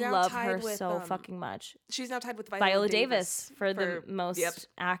is. I love her so fucking much. She's now tied with Viola Davis for the most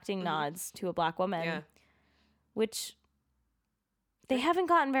acting nods to a black woman. Yeah. Which they haven't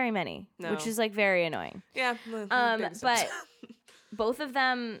gotten very many, which is like very annoying. Yeah. But both of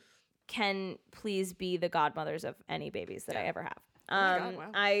them can please be the godmothers of any babies that I ever have. Oh my God,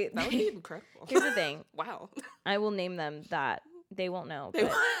 wow. That would be incredible. Here's the thing. Wow. I will name them that. They won't know,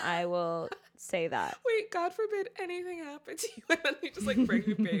 but I will say that. Wait, God forbid anything happened to you, and then you just like bring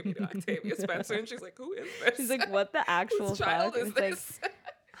your baby to Octavia Spencer, and she's like, "Who is this?" She's like, "What the actual child fuck?" is this? Like,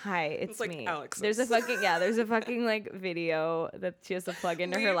 hi, it's like me. Alexis. There's a fucking like video that she has to plug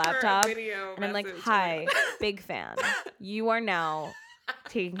into her laptop, and I'm like, "Hi, big fan. You are now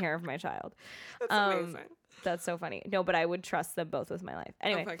taking care of my child." That's amazing. That's so funny. No, but I would trust them both with my life.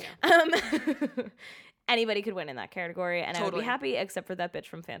 Anyway, anybody could win in that category, and I would be happy, except for that bitch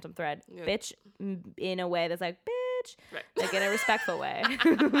from Phantom Thread. Yeah. Bitch, in a way that's like, bitch. Right. Like in a respectful way.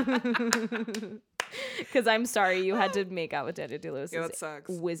 Because I'm sorry you had to make out with Daniel Day-Lewis's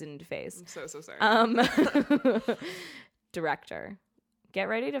wizened face. I'm so sorry. Director. Get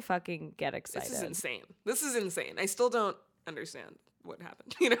ready to fucking get excited. This is insane. I still don't understand what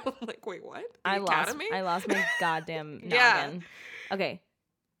happened. You know? Like, wait, what? I lost my goddamn noggin. Okay.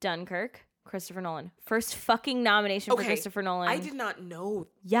 Dunkirk. Christopher Nolan. First fucking nomination for Christopher Nolan. I did not know.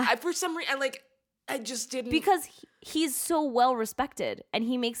 Yeah. For some reason, I just didn't. Because he's so well respected and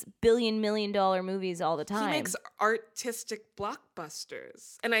he makes $1 billion movies all the time. He makes artistic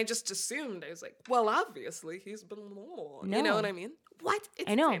blockbusters. And I just assumed, I was like, well, obviously he's been more. No. You know what I mean? What? It's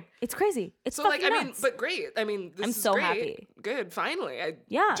I know. Insane. It's crazy. It's so fucking nuts. I mean, but great. I mean, this I'm is so great. Happy. Good. Finally.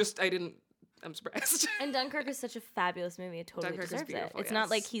 I'm surprised. And Dunkirk is such a fabulous movie. It totally deserves it. It's not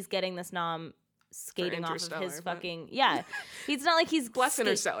like he's getting this nom skating off of his fucking It's not like he's bless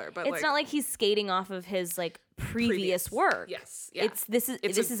Interstellar, but it's not like he's skating off of his like previous work. Yes, yeah. This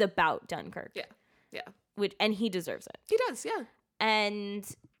is about Dunkirk. Yeah. And he deserves it. He does, yeah. And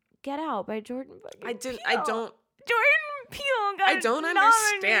Get Out by Jordan. I don't. Jordan Peele got I don't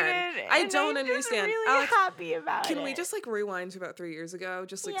understand. I don't I'm understand. Really Alex, happy about it. can we just like rewind to about 3 years ago?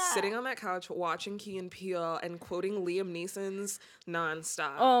 Just like sitting on that couch watching Key and Peele and quoting Liam Neeson's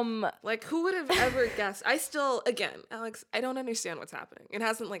nonstop. Like who would have ever guessed? I still, again, Alex, I don't understand what's happening. It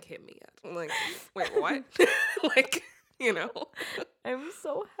hasn't like hit me yet. I'm like, wait, what? Like, you know. I'm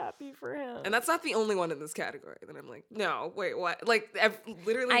so happy for him. And that's not the only one in this category that I'm like, no, wait, what? Like,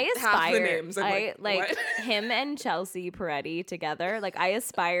 literally I aspire, half the names. I'm like what? him and Chelsea Peretti together. Like, I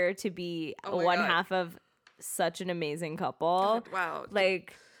aspire to be one half of such an amazing couple. God, wow.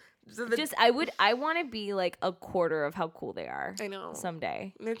 Like, I want to be like a quarter of how cool they are. I know.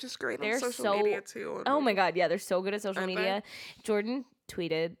 Someday. They're just great on social media too. Oh my God, yeah, they're so good at social media. Jordan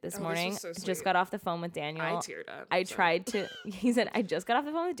tweeted this morning, this so just got off the phone with Daniel. I teared up. He said, I just got off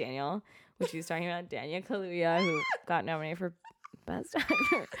the phone with Daniel, which he was talking about Daniel Kaluuya, who got nominated for Best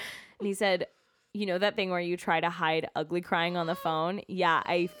Actor. And he said, you know that thing where you try to hide ugly crying on the phone? Yeah,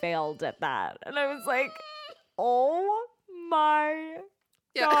 I failed at that. And I was like, oh my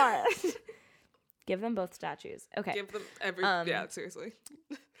God. Give them both statues. Okay. Give them seriously.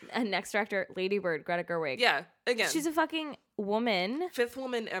 And next director, Lady Bird, Greta Gerwig. Yeah, again. She's a fucking woman. 5th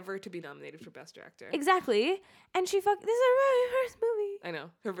woman ever to be nominated for Best Director. Exactly. And this is her very first movie.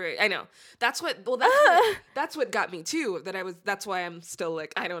 I know. That's what that's what got me too. That's why I'm still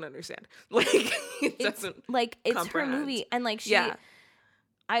like, I don't understand. Like it's her movie. And like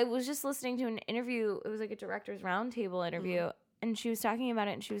I was just listening to an interview, it was like a director's roundtable interview, and she was talking about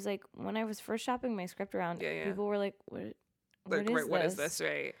it, and she was like, when I was first shopping my script around, people were like, what is this?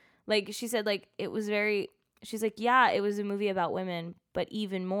 Right. Like she said, like she's like, yeah, it was a movie about women, but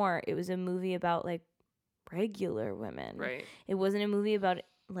even more, it was a movie about like regular women. Right. It wasn't a movie about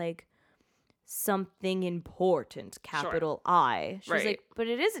like something important, capital I. She was like, but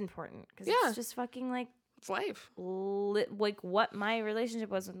it is important because it's just fucking like, it's life. Like what my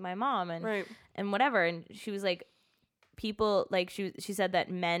relationship was with my mom and whatever. And she was like, people like she said that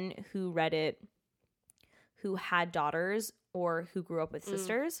men who read it, who had daughters or who grew up with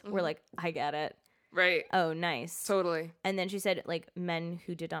sisters, were like, I get it. Right. Oh, nice. Totally. And then she said, like, men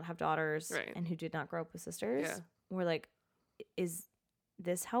who did not have daughters and who did not grow up with sisters were like, is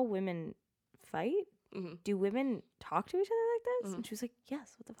this how women fight? Mm-hmm. Do women talk to each other like this? Mm-hmm. And she was like,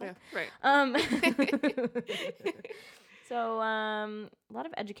 yes. What the fuck? Yeah, right. So, a lot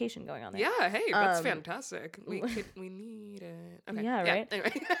of education going on there. Yeah, hey, that's fantastic. We need it. Okay. Yeah, right?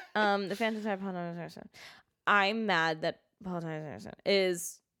 Anyway. The Phantom Thread, Paul Thomas Anderson. I'm mad that Paul Thomas Anderson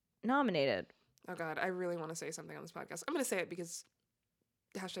is nominated. Oh, God, I really want to say something on this podcast. I'm going to say it because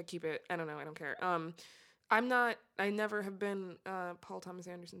hashtag keep it. I don't know. I don't care. I never have been Paul Thomas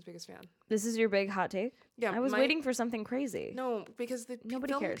Anderson's biggest fan. This is your big hot take? Yeah. I was waiting for something crazy. No, because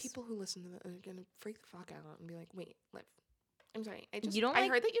nobody cares. People who listen to that are going to freak the fuck out and be like, wait, I'm sorry. I heard that you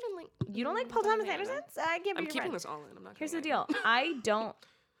didn't like... You don't like Paul Thomas Anderson? I'm keeping this all in. I'm not. Here's the deal. I don't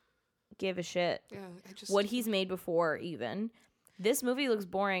give a shit what he's made before even. This movie looks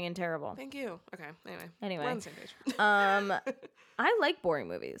boring and terrible. Thank you. Okay. Anyway. We're on the same page. I like boring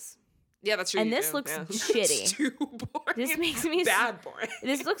movies. Yeah, that's true. And this looks shitty. It's too boring. This makes me bad boring.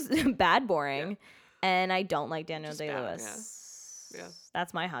 This looks bad boring. Yeah. And I don't like Daniel Day-Lewis. Yeah.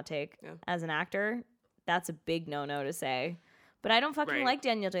 That's my hot take. Yeah. As an actor, that's a big no-no to say. But I don't fucking like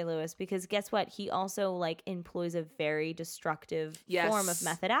Daniel Day-Lewis because guess what? He also like employs a very destructive form of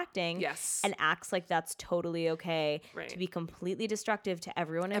method acting and acts like that's totally okay to be completely destructive to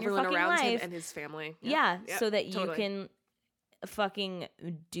everyone in your fucking around life. Him and his family. Yeah, so that you can fucking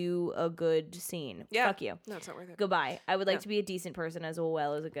do a good scene. Yeah. Fuck you. No, it's not worth it. Goodbye. I would like to be a decent person as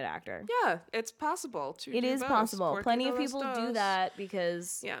well as a good actor. Yeah, it's possible. It is possible. Plenty of people do that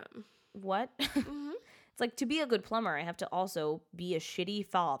because what? Mm-hmm. It's like to be a good plumber, I have to also be a shitty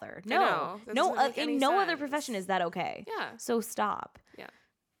father. No, in no other profession is that okay. Yeah. So stop. Yeah.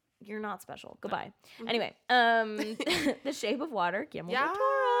 You're not special. Goodbye. No. Mm-hmm. Anyway, The Shape of Water, Guillermo del Toro.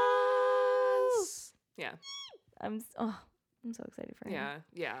 Yeah. I'm so excited for him.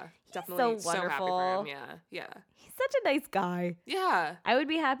 Yeah. Definitely so wonderful. Happy for him. Yeah. He's such a nice guy. Yeah. I would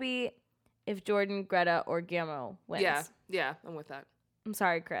be happy if Jordan, Greta, or Guillermo wins. Yeah, I'm with that. I'm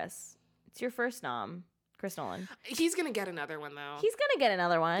sorry, Chris. It's your first nom. Chris Nolan. He's going to get another one, though. He's going to get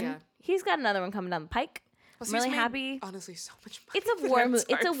another one. Yeah. He's got another one coming down the pike. Well, I'm really happy. Honestly, so much money. It's a war movie.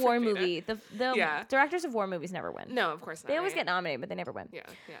 It's a war movie. The directors of war movies never win. No, of course not. They always get nominated, but they never win. Yeah.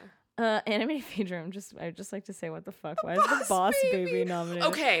 Animated feature. I just like to say, what the fuck? Why is the Boss Baby nominated?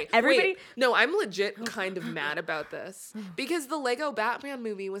 Okay, everybody. Wait, no, I'm legit kind of mad about this because the Lego Batman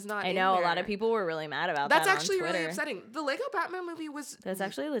movie was not. I know a lot of people were really mad about that. That's actually on Twitter. Really upsetting. The Lego Batman movie was. That's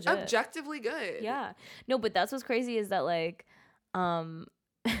actually legit. Objectively good. Yeah. No, but that's what's crazy is that like,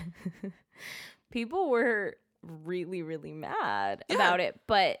 people were really, really mad about it,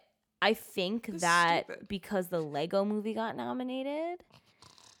 but I think that stupid. Because the Lego movie got nominated.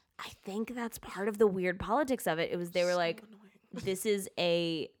 I think that's part of the weird politics of it. It was they were so like, annoying. This is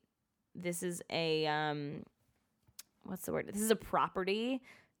a what's the word? This is a property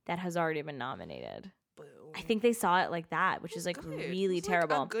that has already been nominated. Boo. I think they saw it like that, which is like good. Really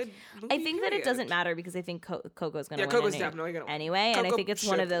terrible. Like I think that it doesn't matter because I think Coco's going to win. Coco's definitely going to win. Anyway, and I think it's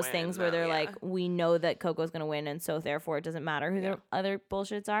one of those things where they're like, we know that Coco's going to win, and so therefore it doesn't matter who the other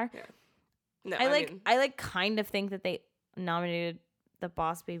bullshits are. Yeah. No, I kind of think that they nominated the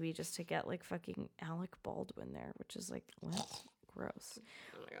Boss Baby just to get like fucking Alec Baldwin there, which is like what? Gross.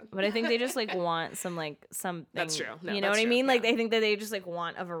 Oh my God. But I think they just like want something. That's true. No, you know what I mean? Yeah. Like I think that they just like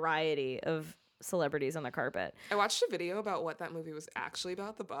want a variety of celebrities on the carpet. I watched a video about what that movie was actually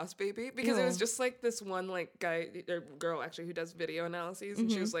about, The Boss Baby, because it was just like this one like guy or girl actually who does video analyses,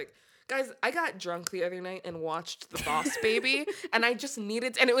 and she was like, guys, I got drunk the other night and watched The Boss Baby, and I just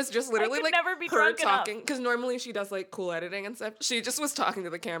needed, and it was just literally like her talking, because normally she does like cool editing and stuff. She just was talking to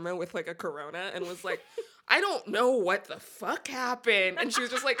the camera with like a Corona and was like, I don't know what the fuck happened, and she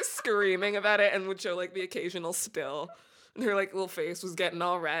was just like screaming about it and would show like the occasional still, and her like little face was getting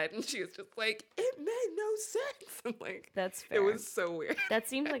all red, and she was just like, it made no sense. And like, that's fair. It was so weird. That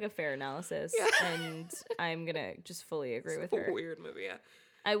seems like a fair analysis, and I'm gonna just fully agree with her. Weird movie, yeah.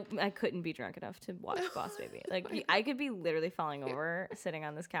 I couldn't be drunk enough to watch Boss Baby. Like I could be literally falling over, sitting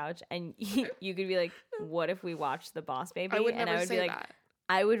on this couch, and you could be like, "What if we watched the Boss Baby?" I would never say that.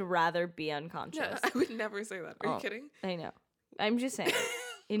 I would rather be unconscious. Yeah, I would never say that. Are you kidding? I know. I'm just saying.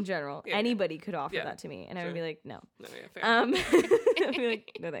 In general, anybody could offer that to me, and I would be like, "No." No, yeah, fair. I'd be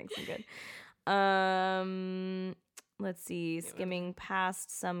like, "No, thanks, I'm good." Let's see. Skimming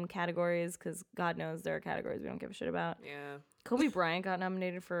past some categories because God knows there are categories we don't give a shit about. Yeah. Kobe Bryant got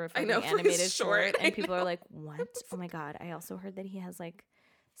nominated for a fucking animated short, and people are like, "What? Oh my God!" I also heard that he has like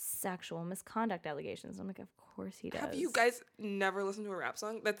sexual misconduct allegations. I'm like, of course he does. Have you guys never listened to a rap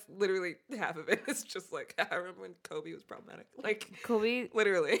song? That's literally half of it. It's just like, I remember when Kobe was problematic. Like Kobe,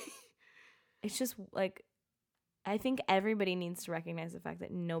 literally. It's just like, I think everybody needs to recognize the fact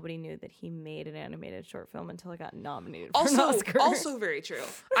that nobody knew that he made an animated short film until it got nominated for an Oscar. Also very true.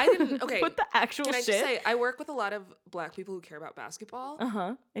 I didn't, okay. What the actual shit? Can I just say, I work with a lot of black people who care about basketball.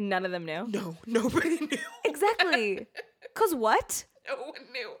 Uh-huh. And none of them knew? No, nobody knew. Exactly. 'Cause what? No one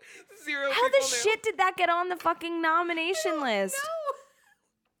knew. Zero How people the shit did that get on the fucking nomination list?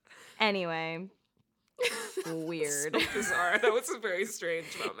 No. Anyway. Weird. So bizarre. That was a very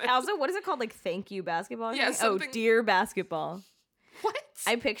strange moment. Also, what is it called? Like, thank you basketball? Yeah, something... Oh, dear basketball. What?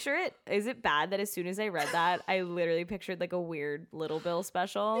 I picture it. Is it bad that as soon as I read that, I literally pictured like a weird Little Bill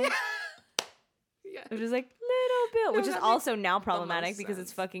special? Yeah. Which is like, Little Bill. Which is also now problematic because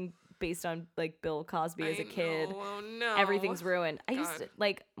it's fucking based on like Bill Cosby as a kid. Oh no. Everything's ruined. I used to,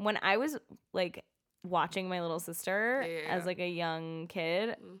 like, when I was like watching my little sister as like a young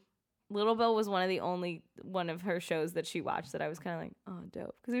kid, Little Bill was one of her shows that she watched that I was kind of like, oh,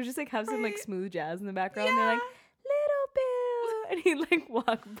 dope. Because it would just like have some like smooth jazz in the background. Yeah. And they're like, Little Bill. And he'd like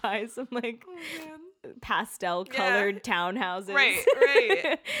walk by some like pastel colored townhouses. Right.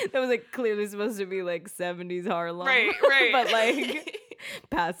 That was like clearly supposed to be like 70s Harlem. Right. But like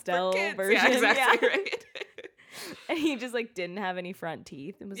pastel version. Yeah, exactly. Right. And he just like didn't have any front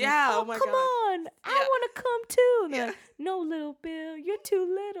teeth and was like, oh my come God. on, I want to come too. And they're like, no, Little Bill, you're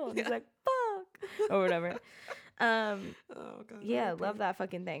too little. And he's like, fuck, or whatever. Oh God. Yeah, love that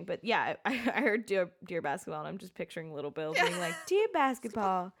fucking thing. But yeah, I heard Dear Basketball, and I'm just picturing Little Bill being like, Dear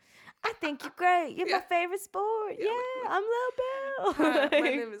Basketball, I think you're great. You're my favorite sport. Yeah, I'm Little Bill. Hi, my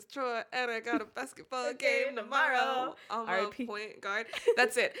name is Troy, and I got a basketball game tomorrow. I'm a point guard.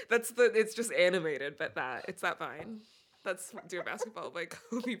 That's it. It's just animated, but it's that fine. That's Dear Basketball by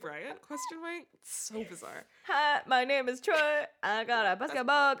Kobe Bryant? ? It's so bizarre. Hi, my name is Troy. I got a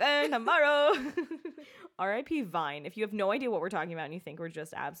basketball game tomorrow. R.I.P. Vine. If you have no idea what we're talking about and you think we're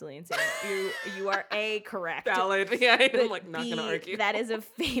just absolutely insane, you are correct. Valid. Yeah, I'm like not gonna argue. That is a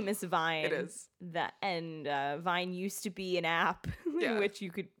famous Vine. It is. Vine used to be an app in which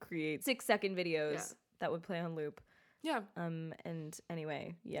you could create 6-second videos that would play on loop. Yeah. And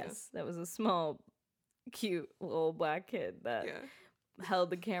anyway, that was a small, cute little black kid that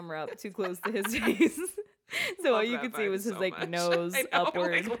held the camera up too close to his face So all you could see was his like nose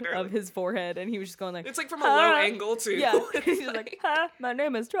upward of his forehead, and he was just going like, it's like from a low angle too. Yeah, he's just like, "Ha, my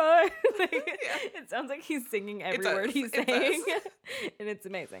name is Troy." It sounds like he's singing every word he's saying, and it's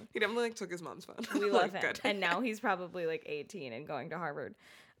amazing. He definitely like took his mom's phone. We love him, and now he's probably like 18 and going to Harvard.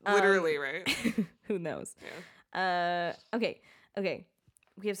 Literally, right? Who knows? Yeah. Okay.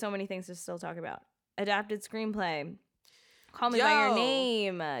 We have so many things to still talk about. Adapted screenplay. Call Me by Your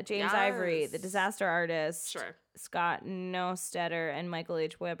Name. James Ivory, The Disaster Artist. Sure. Scott Nostetter and Michael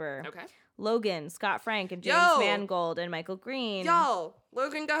H. Weber. Okay. Logan, Scott Frank and James Mangold and Michael Green. Y'all,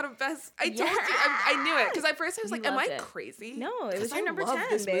 Logan got a best. I told you, I knew it because at first I was like, "Am I crazy?" No, it was your number 10,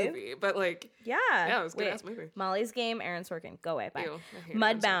 this babe. Movie, but like, yeah, it was a good ass movie. Molly's Game, Aaron Sorkin, go away, bye. Ew,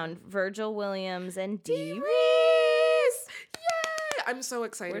 Mudbound, Virgil Williams and Dee Reese. Yay! I'm so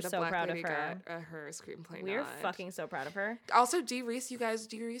excited. We're so Black proud Lady of her. Got her screenplay. We're fucking so proud of her. Also, Dee Reese, you guys,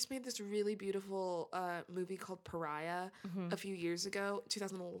 Dee Reese made this really beautiful movie called Pariah a few years ago,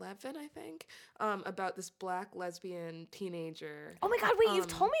 2011, I think, about this black lesbian teenager. Oh my God, wait, you've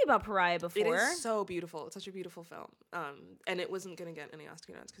told me about Pariah before. It is so beautiful. It's such a beautiful film. And it wasn't going to get any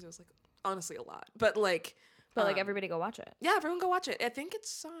Oscar nods because it was like, honestly, a lot. But like, everybody go watch it. Yeah, everyone go watch it. I think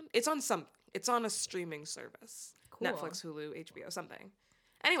it's on something. It's on a streaming service. Cool. Netflix, Hulu, HBO, something.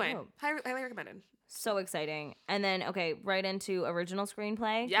 Anyway, highly recommended. So exciting. And then, right into original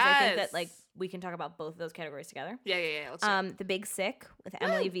screenplay. Yes. I think that, we can talk about both of those categories together. Yeah. Let's do it. The Big Sick with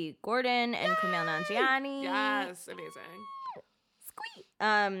Emily V. Gordon and Kumail Nanjiani. Yes, amazing. Squeak.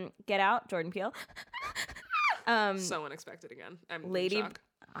 Get Out, Jordan Peele. So unexpected again. I'm Lady. in shock.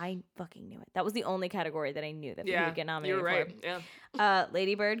 I fucking knew it. That was the only category that I knew that he would get nominated you're right. for. Yeah.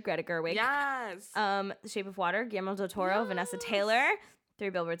 Lady Bird, Greta Gerwig. Yes. The Shape of Water, Guillermo del Toro, Vanessa Taylor. 3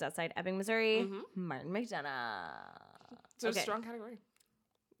 Billboards Outside Ebbing, Missouri. Martin McDonagh. It's a strong category.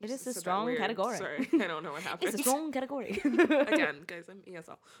 It is a strong category. Sorry, I don't know what happened. It's a strong category. Again, guys, I'm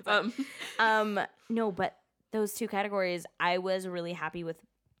ESL. No, but those two categories, I was really happy with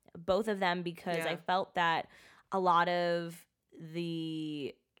both of them because I felt that a lot of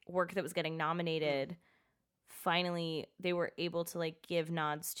the work that was getting nominated, finally they were able to give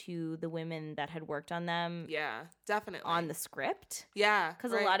nods to the women that had worked on them. Yeah, definitely. On the script. Yeah.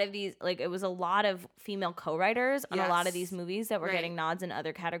 Because a lot of these, it was a lot of female co-writers on a lot of these movies that were getting nods in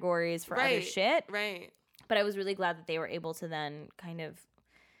other categories for other shit. Right. But I was really glad that they were able to then kind of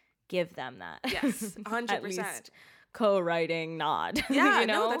give them that. Yes, 100%. At least co-writing nod. Yeah,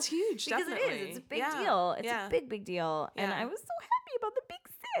 no, that's huge. Because definitely. it is. It's a big deal. It's a big deal. Yeah. And I was so happy about the Big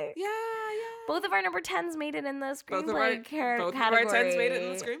Sick. Yeah. Both of our number 10s made it in the screenplay category. Both of our 10s made it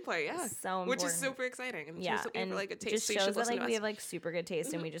in the screenplay, yeah. So important. Which is super exciting. And and for, a taste, just shows that we have super good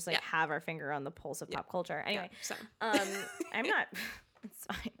taste and we just have our finger on the pulse of pop culture. Anyway, I'm not, it's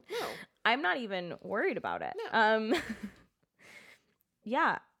fine. No. I'm not even worried about it. No.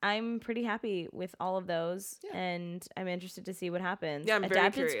 Yeah, I'm pretty happy with all of those, and I'm interested to see what happens. Yeah, I'm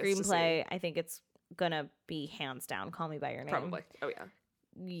Adapted very curious screenplay, I think it's gonna be hands down Call Me by Your Name. Probably. Oh yeah.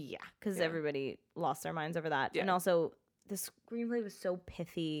 Yeah, because everybody lost their minds over that, and also the screenplay was so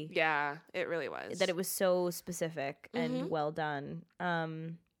pithy. Yeah, it really was. That it was so specific and well done.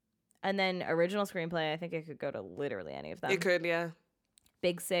 And then original screenplay, I think it could go to literally any of them. It could, yeah.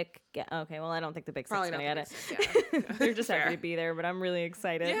 Big Sick. Okay, well, I don't think the Big Sick's gonna get it. Yeah. They're just happy to be there, but I'm really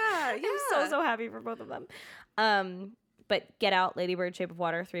excited. Yeah. I'm so happy for both of them. But Get Out, Lady Bird, Shape of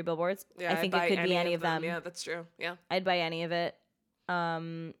Water, 3 Billboards. Yeah, I think it could be any of them. Yeah, that's true. Yeah. I'd buy any of it.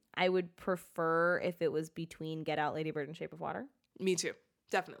 I would prefer if it was between Get Out, Lady Bird, and Shape of Water. Me too.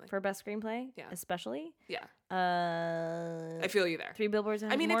 Definitely. For best screenplay, especially. Yeah. I feel you there. 3 Billboards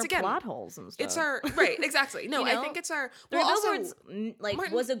have more plot holes and stuff. It's our right, exactly. No, I think it's our. 3 Billboards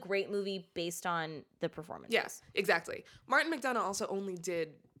was a great movie based on the performances. Yes, exactly. Martin McDonagh also only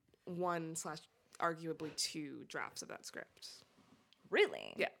did 1/arguably 2 drafts of that script.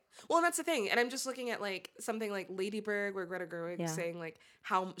 Really? Yeah. Well, and that's the thing. And I'm just looking at something like Lady Bird, where Greta Gerwig saying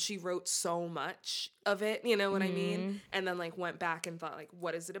how she wrote so much of it, you know what I mean? And then went back and thought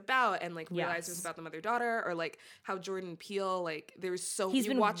what is it about? And realized it was about the mother-daughter, or how Jordan Peele, there's so he's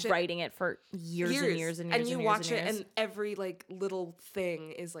been writing it for years and years and years. And you watch it and every little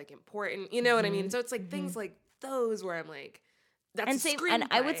thing is important. You know what I mean? So it's things like those where I'm that's a screenplay. And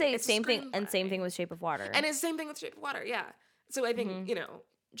I would say same thing with Shape of Water. And it's the same thing with Shape of Water, yeah. So I think,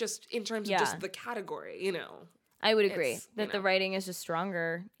 just in terms of just the category, I would agree that the writing is just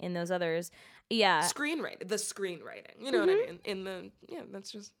stronger in those others. Yeah. The screenwriting. You know what I mean? That's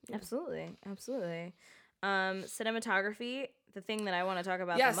just... Absolutely. Cinematography, the thing that I want to talk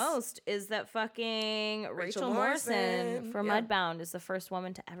about the most is that fucking Rachel Morrison for Mudbound is the first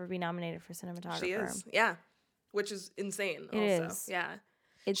woman to ever be nominated for cinematographer. She is, yeah. which is insane. It also, is. yeah.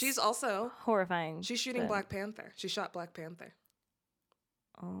 She's also horrifying. She's shooting Black Panther. She shot Black Panther.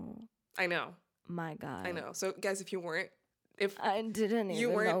 Oh, I know. My God. I know. So, guys, if you weren't, I didn't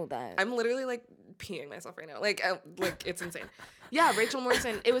even know that. I'm literally like peeing myself right now. Like it's insane. Yeah, Rachel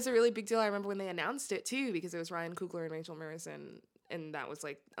Morrison. It was a really big deal. I remember when they announced it too, because it was Ryan Coogler and Rachel Morrison, and that was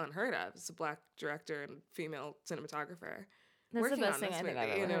like unheard of. It's a Black director and female cinematographer. That's the best thing I think I've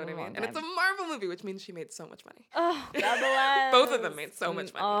ever heard. You know what I mean? And it's a Marvel movie, which means she made so much money. Oh, God bless. Both of them made so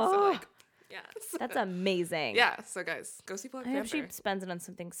much money. Oh. So like, yes. That's amazing. Yeah. So guys, go see Black Panther. I hope she spends it on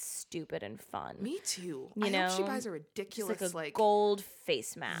something stupid and fun. Me too. You know? Hope she buys a ridiculous like a gold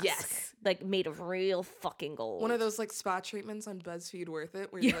face mask. Yes. Like made of real fucking gold. One of those like spa treatments on BuzzFeed Worth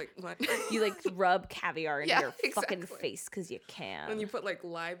It where you're like, what? You like rub caviar into your fucking face because you can. And you put like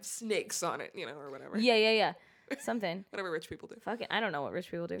live snakes on it, or whatever. Yeah. Something. Whatever rich people do. Fucking, I don't know what rich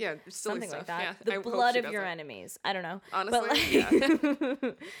people do. Yeah, something stuff. like that. Yeah, the blood of your enemies. I don't know. Honestly,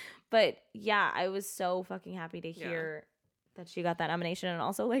 yeah. But yeah, I was so fucking happy to hear that she got that nomination, and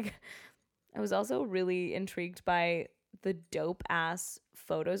also like, I was also really intrigued by the dope ass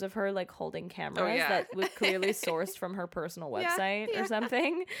photos of her like holding cameras that was clearly sourced from her personal website or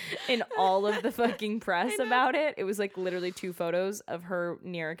something in all of the fucking press about it. It was like literally 2 photos of her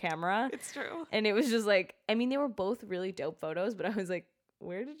near a camera. It's true. And it was just like, I mean, they were both really dope photos, but I was like,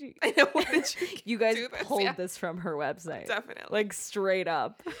 where did you? I know, where did you guys pulled this from her website. Definitely. Like straight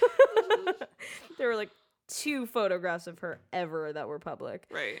up. There were like 2 photographs of her ever that were public.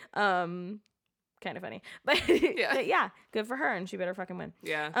 Right. Kind of funny, but yeah, good for her, and she better fucking win.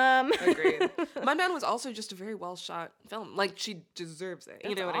 Yeah, agreed. My Man was also just a very well shot film. Like she deserves it.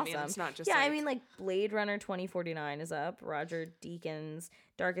 That's what awesome. I mean? It's not just I mean like Blade Runner 2049 is up. Roger Deakins,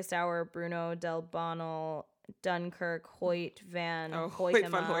 Darkest Hour, Bruno Del Bonnell, Dunkirk, Hoyt van Hoytema. Hoyt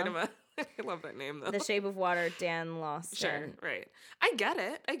van Hoytema. I love that name though. The Shape of Water, Dan Lawson. Sure, right. I get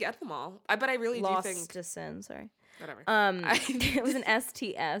it. I get them all. But I really do think sorry. Whatever. It was an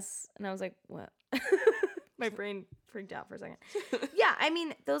STS, and I was like, what? My brain freaked out for a second. Yeah, I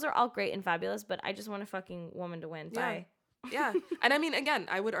mean, those are all great and fabulous, but I just want a fucking woman to win. Bye. Yeah. And I mean, again,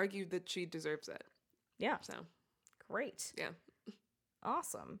 I would argue that she deserves it. Yeah. So. Great. Yeah.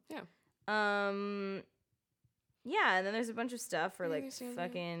 Awesome. Yeah. Yeah, and then there's a bunch of stuff for like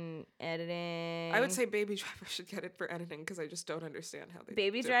fucking editing. I would say Baby Driver should get it for editing because I just don't understand how they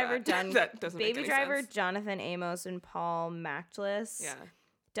Baby Driver done. That doesn't Baby make any Driver, sense. Jonathan Amos and Paul Machless. Yeah.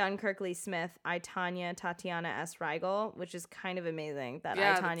 Dunkirk Lee Smith, I, Tanya, Tatiana S. Rigel, which is kind of amazing that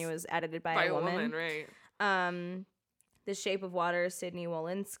I, Tanya was edited by a woman. Right. The Shape of Water, Sydney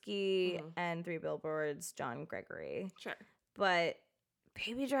Wolinski, and 3 Billboards, John Gregory. Sure. But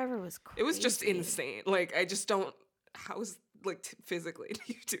Baby Driver was crazy. It was just insane. Like, I just don't, physically do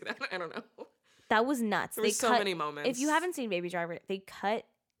you do that? I don't know. That was nuts. There were so many moments. If you haven't seen Baby Driver, they cut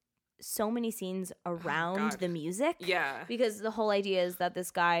so many scenes around the music. Yeah. Because the whole idea is that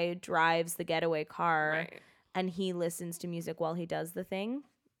this guy drives the getaway car Right. and he listens to music while he does the thing,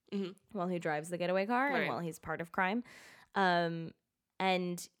 while he drives the getaway car and while he's part of crime. And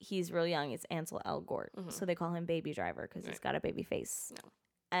he's real young. It's Ansel Elgort. So they call him Baby Driver because he's got a baby face. No.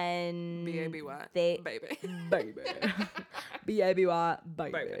 And B-A-B-Y. Baby. Baby. B-A-B-Y.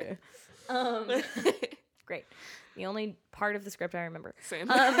 Baby. Great. The only part of the script I remember. Same.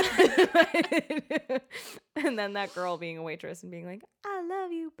 And then that girl being a waitress and being like, I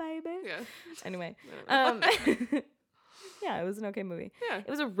love you, baby. Yeah. Anyway. Yeah, it was an okay movie. Yeah. It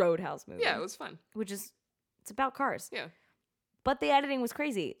was a Roadhouse movie. Yeah, it was fun. It's about cars. Yeah. But the editing was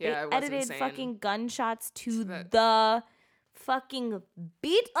crazy. Yeah, they it was edited insane. fucking gunshots to the fucking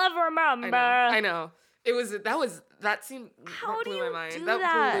beat of Remember. I know. That scene blew my mind.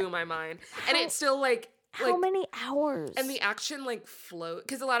 That blew my mind. And it's still like how many hours? And the action float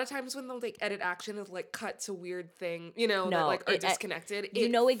because a lot of times when they'll edit action, it'll cut to weird thing, that are disconnected. You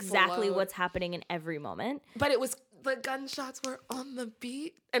know exactly what's happening in every moment. But the gunshots were on the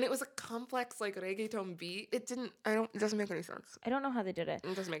beat, and it was a complex reggaeton beat. It doesn't make any sense. I don't know how they did it.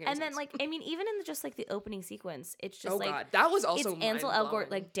 It doesn't make any sense. And then even in just the opening sequence, it's just God, that was also it's Ansel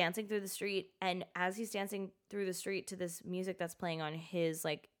Elgort dancing through the street, and as he's dancing through the street to this music that's playing on his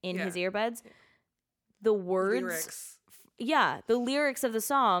his earbuds, the words, the lyrics of the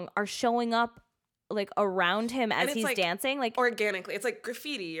song are showing up around him as he's dancing, organically. It's like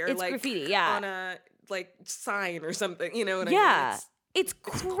graffiti or graffiti, on a sign or something. You know what I mean? Yeah, it's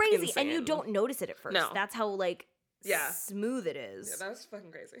crazy, insane. and you don't notice it at first. No. That's how smooth it is. Yeah, that was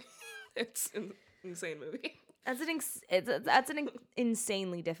fucking crazy. It's an insane movie. That's an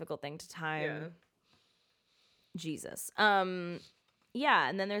insanely difficult thing to time. Yeah. Jesus. Yeah,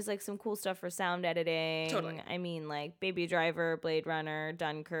 and then there's like some cool stuff for sound editing. Totally. I mean, like Baby Driver, Blade Runner,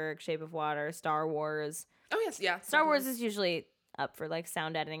 Dunkirk, Shape of Water, Star Wars. Oh yes, yeah. Star Wars is usually up for like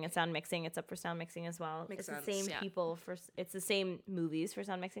sound editing and sound mixing. It's up for sound mixing as well. Makes it's sense, the same people for. It's the same movies for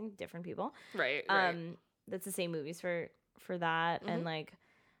sound mixing, different people. Right. That's the same movies for that, and like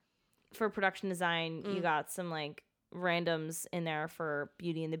for production design, you got some like randoms in there for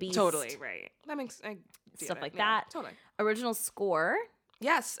Beauty and the Beast. Totally, right. That makes stuff like that. Totally. Original score.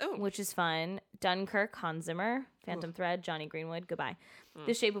 Yes. Oh. Which is fun. Dunkirk, Hans Zimmer. Phantom Thread, Johnny Greenwood. Goodbye.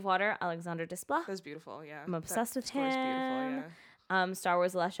 The Shape of Water, Alexander Desplat. That's beautiful, yeah. I'm obsessed with him. Beautiful, yeah. Star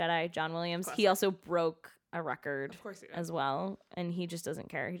Wars The Last Jedi, John Williams. Classic. He also broke a record Of course he did. as well. And he just doesn't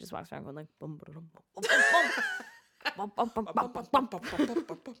care. He just walks around going like bum, ba-da-dum, bum, bum, bum,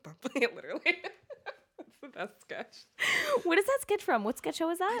 Literally. That's the best sketch. What is that sketch from? What sketch show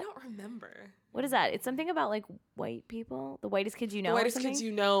is that? I don't remember. What is that? It's something about like white people. The Whitest Kids You Know. The Whitest Kids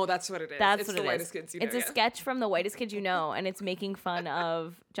You Know, that's what it is. That's it's what the it Whitest is. Kids You Know. It's a sketch from The Whitest Kids You Know, and it's making fun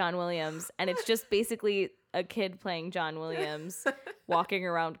of John Williams. And it's just basically a kid playing John Williams walking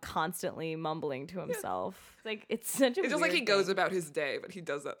around constantly mumbling to himself. Like, it's such a It's just like he goes about his day, but he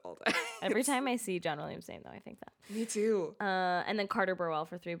does that all day. Every time I see John Williams' name, though, I think that. Me too. And then Carter Burwell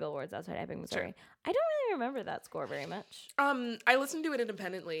for 3 Billboards Outside Ebbing, Missouri. Sure. I don't really remember that score very much. I listened to it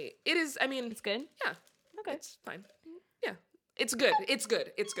independently. It is, I mean... It's good? Yeah. Okay. It's fine. Yeah. It's good. It's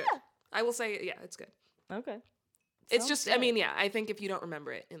good. It's good. I will say, yeah, it's good. Okay. It's just, I mean, yeah, I think if you don't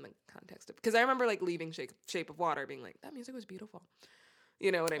remember it in the context of... Because I remember, like, leaving Shape of Water being like, that music was beautiful.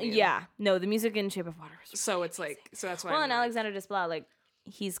 You know what I mean? Yeah. No, the music in Shape of Water was So it's like... So that's why well, and Alexander Desplat, like,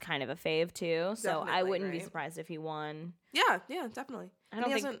 he's kind of a fave, too. So Definitely, I wouldn't be right? surprised if he won. Yeah, definitely. I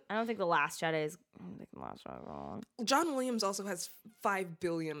don't think The Last Jedi is... I don't think The Last Jedi is wrong. John Williams also has 5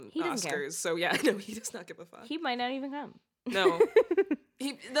 billion He doesn't Oscars. care. So, yeah, no, he does not give a fuck. He might not even come. No.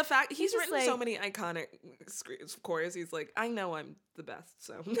 He's just written like- so many iconic scores. He's like, I know I'm the best,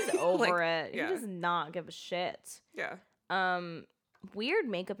 so He's over Like, it. yeah. He does not give a shit. Yeah. Weird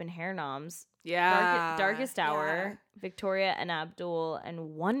makeup and hair noms. Yeah. Darkest Hour, Yeah. Victoria and Abdul,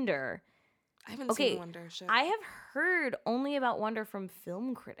 and Wonder. I haven't Okay, seen Wonder shit. I have heard only about Wonder from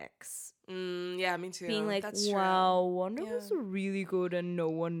film critics. Yeah, me too. Being like, That's true. wow, Wonder Yeah. was really good and no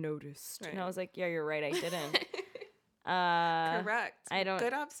one noticed. And I Right. was like, yeah, you're right, I didn't. Correct. I don't-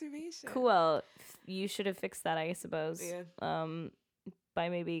 Good observation. Cool. You should have fixed that, I suppose. Yeah. By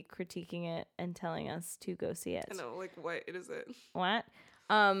maybe critiquing it and telling us to go see it. I know, like, what is it? What?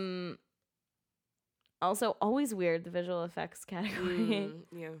 Also, always weird, the visual effects category.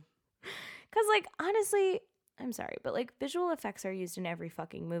 Yeah. Because, like, honestly, I'm sorry, but, like, visual effects are used in every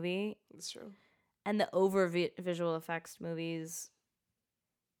fucking movie. That's true. And the visual effects movies,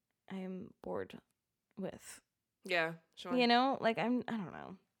 I am bored with. Yeah, sure. You know? Like, I don't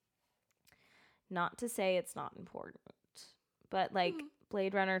know. Not to say it's not important, but, like,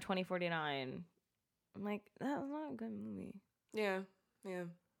 Blade Runner 2049, I'm like, that was not a good movie. Yeah.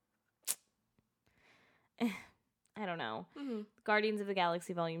 I don't know. Mm-hmm. Guardians of the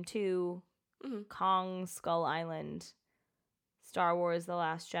Galaxy Volume 2, Mm-hmm. Kong Skull Island, Star Wars The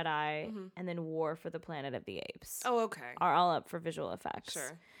Last Jedi, and then War for the Planet of the Apes Oh, okay. are all up for visual effects.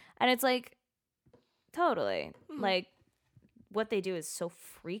 Sure. And it's like, totally. Like, what they do is so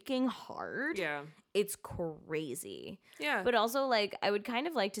freaking hard. Yeah. It's crazy. Yeah. But also, like, I would kind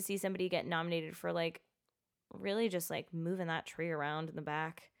of like to see somebody get nominated for, like, really just, like, moving that tree around in the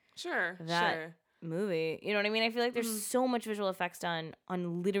back. Sure. That Sure. movie. You know what I mean? I feel like there's so much visual effects done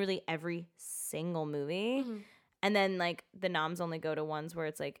on literally every single movie. And then, like, the noms only go to ones where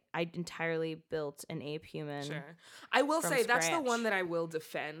it's like, I entirely built an ape human. Sure. I will from say that's the scratch. one that I will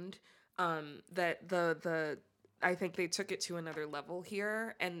defend. That the I think they took it to another level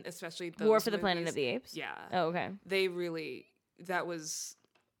here, and especially those War for the Planet movies. of the Apes? Yeah. Oh, okay. They really, that was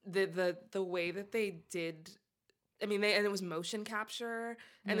the way that they did. I mean, and it was motion capture,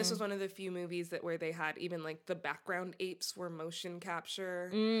 and this was one of the few movies that where they had even like the background apes were motion capture.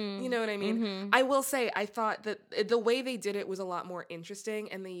 You know what I mean? I will say I thought that the way they did it was a lot more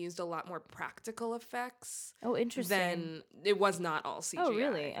interesting, and they used a lot more practical effects. Oh, interesting. Than it was not all CGI. Oh,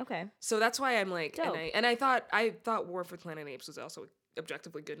 really? Okay. So that's why I'm like, Dope. and I thought War for Planet of the Apes was also an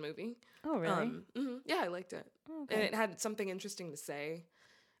objectively good movie. Oh, really? Yeah, I liked it, Okay. and it had something interesting to say.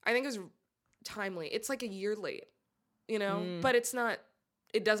 I think it was timely. It's like a year late, you know, but it's not.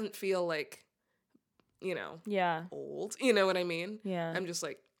 It doesn't feel like, you know, Yeah. old. You know what I mean? Yeah. I'm just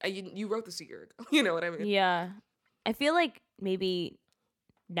like, you wrote this a year ago. You know what I mean? Yeah. I feel like maybe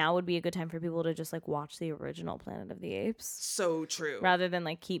now would be a good time for people to just like watch the original Planet of the Apes. So true. Rather than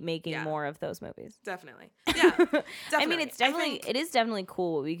like keep making more of those movies. Definitely. Yeah. Definitely. I mean, it is definitely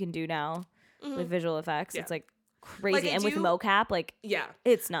cool what we can do now with visual effects. Yeah. It's like crazy. Like, and with mocap, like,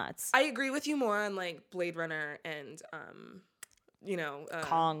 it's nuts. I agree with you more on like Blade Runner and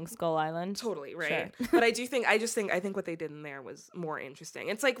Kong Skull Island. Totally, right. Sure. But I think what they did in there was more interesting.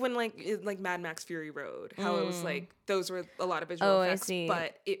 It's like when like Mad Max Fury Road, how it was like those were a lot of visual effects,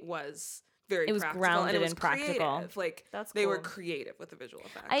 but it was very practical, grounded and it was in practical. Creative. Like they were creative with the visual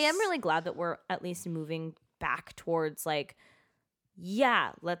effects. I am really glad that we're at least moving back towards like,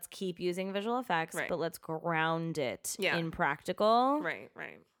 let's keep using visual effects, but let's ground it in practical. Right.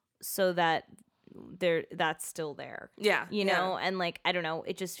 So that that's still there. Yeah. You know, and like, I don't know,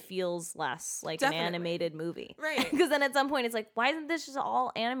 it just feels less like an animated movie. Right. Because then at some point it's like, why isn't this just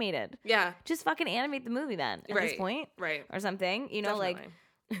all animated? Yeah. Just fucking animate the movie then at this point. Right. Or something. You know, like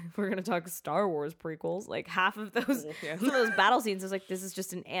if we're gonna talk Star Wars prequels, like half of those some of those battle scenes is like, this is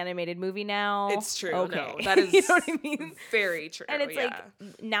just an animated movie now. It's true. Okay. No, that is you know what I mean? Very true. And it's like,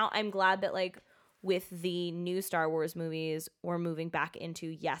 now I'm glad that like with the new Star Wars movies, we're moving back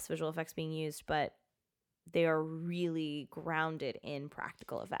into visual effects being used, but they are really grounded in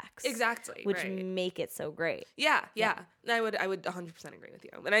practical effects. Exactly. Which make it so great. Yeah. I would 100% agree with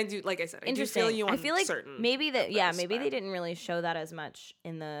you. And I do, like I said, I do feel you on certain maybe that maybe they didn't really show that as much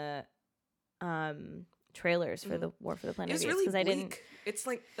in the trailers for the War for the Planet of the Apes, because I didn't. It's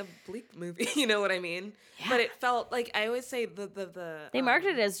like a bleak movie, you know what I mean? Yeah. But it felt like, I always say they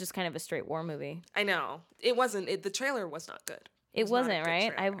marketed it as just kind of a straight war movie. I know. It wasn't. The trailer was not good. It wasn't,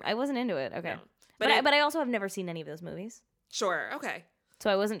 right? I wasn't into it. Okay. No. But I also have never seen any of those movies. Sure. Okay. So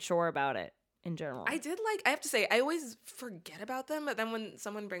I wasn't sure about it in general. I have to say, I always forget about them, but then when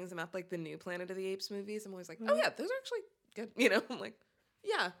someone brings them up, like the new Planet of the Apes movies, I'm always like, oh yeah, those are actually good. You know, I'm like,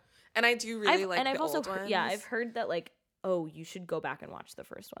 yeah. And I do really like the old ones. Yeah, I've heard that like, oh, you should go back and watch the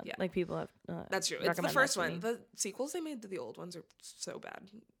first one. Yeah. Like people have. That's true. It's the first one. The sequels they made to the old ones are so bad.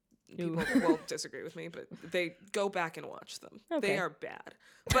 People will disagree with me, but they go back and watch them. Okay. They are bad.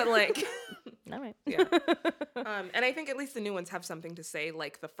 But like, all right. Yeah. And I think at least the new ones have something to say,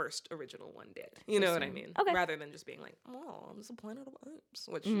 like the first original one did. You know what I mean? Okay. Rather than just being like, oh, it's a Planet of Apes,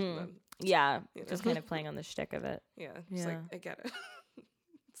 which just kind of playing on the shtick of it. Yeah. It's like, I get it.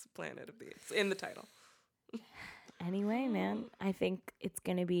 It's a Planet of the Apes in the title. Anyway, man, I think it's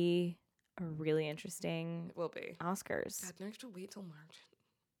gonna be a really interesting. It will be Oscars. God, now I have to wait till March.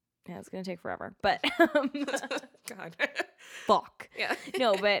 Yeah, it's gonna take forever, but God, fuck. Yeah,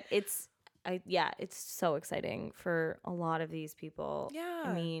 no, but it's so exciting for a lot of these people. Yeah,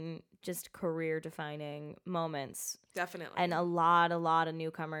 I mean, just career-defining moments. Definitely, and a lot of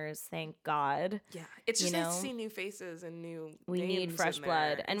newcomers. Thank God. Yeah, it's just nice to see new faces and new. We need fresh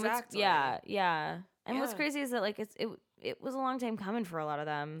blood, and exactly. And what's crazy is that like it was a long time coming for a lot of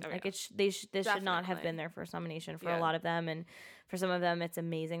them. Oh, like this should not have been their first nomination for a lot of them, and for some of them it's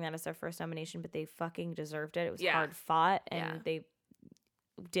amazing that it's their first nomination, but they fucking deserved it. It was hard fought, and they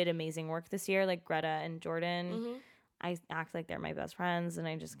did amazing work this year. Like Greta and Jordan, I act like they're my best friends, and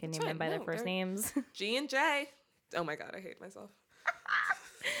I just can name them by their first names. G and J. Oh my God, I hate myself.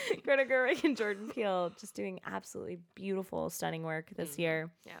 Greta Gerwig and Jordan Peele just doing absolutely beautiful, stunning work this year.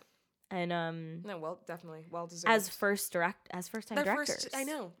 Yeah. And definitely well deserved as first time directors. I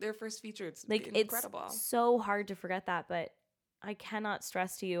know their first feature. It's like incredible. It's so hard to forget that, but I cannot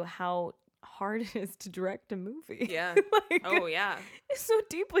stress to you how hard it is to direct a movie. Yeah. Like, it's so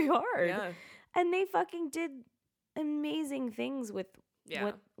deeply hard. Yeah. And they fucking did amazing things with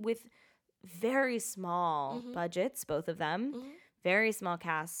very small budgets, both of them, very small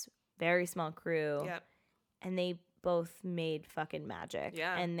casts, very small crew, and they both made fucking magic.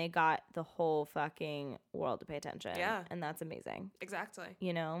 Yeah. And they got the whole fucking world to pay attention. Yeah. And that's amazing. Exactly.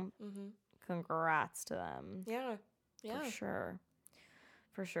 You know? Mm-hmm. Congrats to them. Yeah. Yeah. For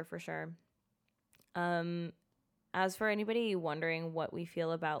sure. As for anybody wondering what we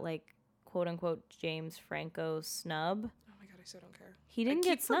feel about, like, quote unquote James Franco's snub. Oh my God, I so don't care. He didn't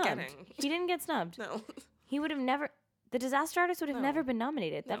get snubbed. He didn't get snubbed. No. He would have never. The Disaster Artist would have never been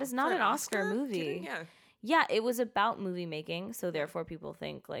nominated. That is not an Oscar movie. Yeah. Yeah, it was about movie making, so therefore people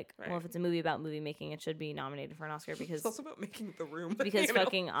think like, well, if it's a movie about movie making, it should be nominated for an Oscar because it's also about making The Room. Because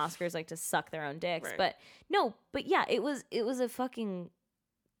fucking Oscars like to suck their own dicks. Right. But yeah, it was a fucking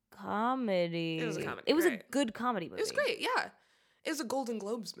comedy. It was a comedy. It was a good comedy movie. It was great. Yeah, it was a Golden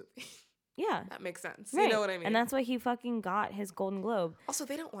Globes movie. Yeah, that makes sense. Right. You know what I mean? And that's why he fucking got his Golden Globe. Also,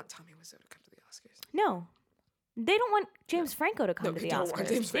 they don't want Tommy Wiseau to come to the Oscars. No. They don't want James Franco to come to the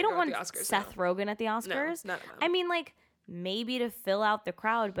Oscars. They don't want Seth Rogen at the Oscars. No, none of them. I mean, like, maybe to fill out the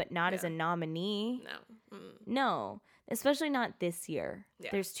crowd, but not as a nominee. No. No, especially not this year. Yeah.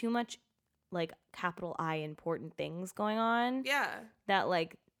 There's too much like capital I important things going on. Yeah. That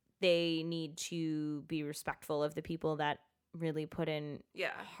like they need to be respectful of the people that really put in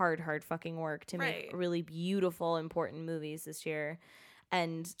hard fucking work to make really beautiful, important movies this year.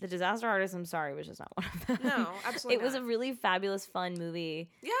 And The Disaster Artist, I'm sorry, was just not one of them. No, absolutely It was a really fabulous, fun movie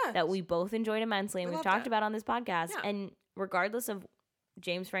that we both enjoyed immensely and we've talked about on this podcast. Yeah. And regardless of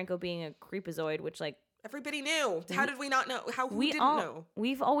James Franco being a creepazoid, which like everybody knew. How did we not know? Who didn't know?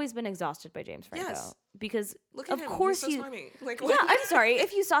 We've always been exhausted by James Franco. Yes. Because look at of him. course he's so smarmy. Like, yeah, I'm sorry.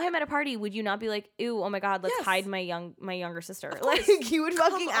 If you saw him at a party, would you not be like, ew, oh my God, let's hide my younger sister? Like you would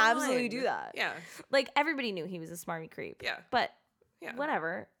fucking absolutely do that. Yeah. Like everybody knew he was a smarmy creep. Yeah. But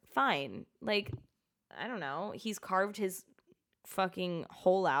whatever. Fine. Like, I don't know. He's carved his fucking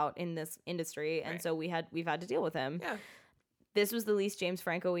hole out in this industry, and so we've had to deal with him. Yeah. This was the least James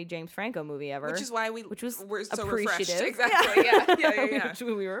Franco movie ever. Which is why we're so appreciative. Refreshed. Exactly. Yeah. Which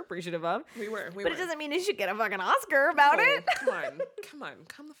we were appreciative of. We were. But it doesn't mean he should get a fucking Oscar about it. Come on.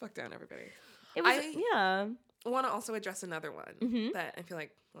 Calm the fuck down, everybody. It was, I want to also address another one that I feel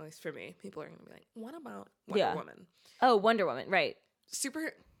like, well, at least for me, people are going to be like, what about Wonder Woman? Oh, Wonder Woman, right.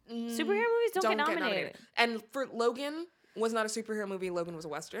 Superhero movies don't get nominated. And for Logan was not a superhero movie. Logan was a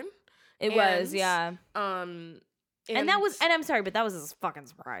Western. It was, yeah. And that was, and I'm sorry, but that was a fucking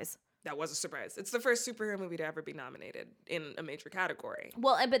surprise. That was a surprise. It's the first superhero movie to ever be nominated in a major category.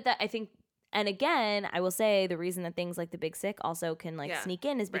 Well, but that I think, and again, I will say the reason that things like The Big Sick also can sneak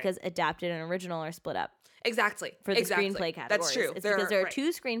in is because adapted and original are split up. Exactly. For the screenplay categories. That's true. It's because there are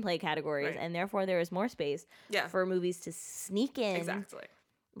two screenplay categories, and therefore there is more space for movies to sneak in. Exactly.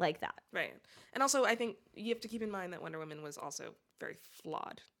 Like that. Right. And also, I think you have to keep in mind that Wonder Woman was also very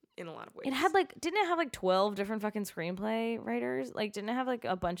flawed in a lot of ways. It had didn't it have 12 different fucking screenplay writers? Like, didn't it have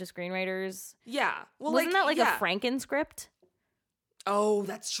a bunch of screenwriters? Yeah. Well, wasn't that a Frankenscript? Oh,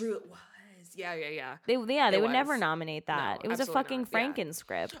 that's true. It was. Yeah. They would never nominate that. No, it was a fucking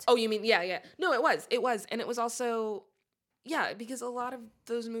Frankenscript. Oh, you mean No, it was, and it was also because a lot of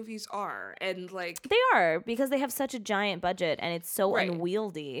those movies are they are because they have such a giant budget and it's so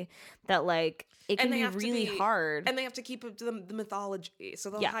unwieldy that it can be really hard. And they have to keep up to the mythology, so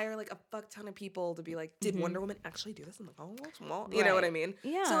they'll hire a fuck ton of people to be like, did Wonder Woman actually do this? I'm like, oh, small, you know what I mean?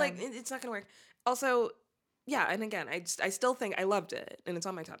 Yeah. So it's not gonna work. Also. Yeah, and again, I still think I loved it, and it's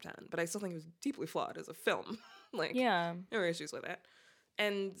on my top 10, but I still think it was deeply flawed as a film. There were issues with it.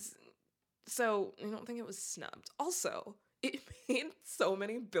 And so I don't think it was snubbed. Also, it made so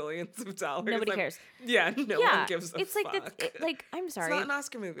many billions of dollars. Nobody cares. Yeah, no one gives a fuck. It's I'm sorry. It's not an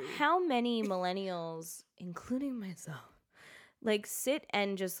Oscar movie. How many millennials, including myself, sit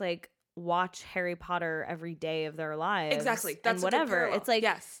and just watch Harry Potter every day of their lives? Exactly. That's and whatever. It's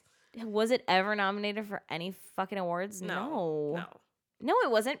yes. Was it ever nominated for any fucking awards? No,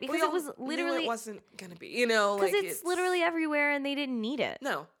 it wasn't because it was literally it wasn't gonna be. Because it's literally everywhere and they didn't need it.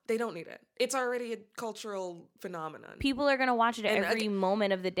 No, they don't need it. It's already a cultural phenomenon. People are gonna watch it every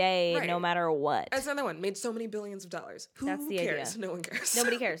moment of the day, no matter what. That's another one. Made so many billions of dollars. That's the cares? Idea. No one cares.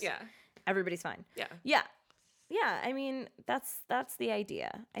 Nobody cares. Yeah, everybody's fine. Yeah. I mean, that's the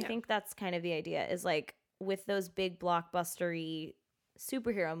idea. I think that's kind of the idea. Is with those big blockbustery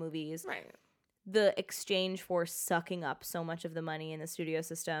superhero movies, the exchange for sucking up so much of the money in the studio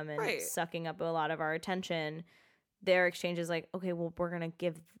system and sucking up a lot of our attention, their exchange is okay, well, we're gonna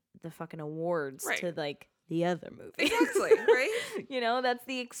give the fucking awards to the other movie. Exactly, right? That's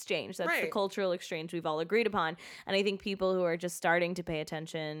the exchange. That's the cultural exchange we've all agreed upon. And I think people who are just starting to pay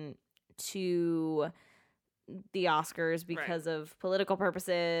attention to the Oscars because of political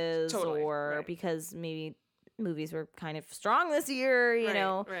purposes or because maybe movies were kind of strong this year, you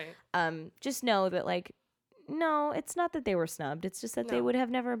know. Just know that no, it's not that they were snubbed. It's just that they would have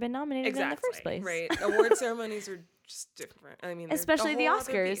never been nominated in the first place. Right. Award ceremonies are just different. I mean, especially the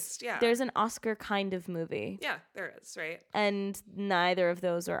Oscars. There's an Oscar kind of movie. Yeah, there is, right? And neither of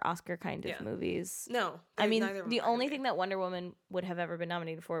those are Oscar kind of movies. No. I mean, the only thing that Wonder Woman would have ever been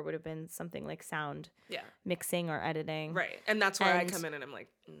nominated for would have been something like sound mixing or editing. Right. And that's where I come in and I'm like,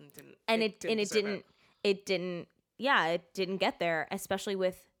 it didn't get there, especially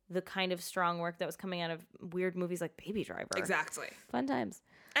with the kind of strong work that was coming out of weird movies like Baby Driver. Exactly. Fun times.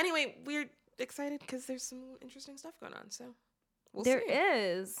 Anyway, we're excited because there's some interesting stuff going on, so we'll see. There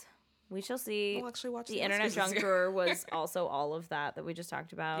is. We shall see. We'll actually watch the Internet Junk Drawer was also all of that we just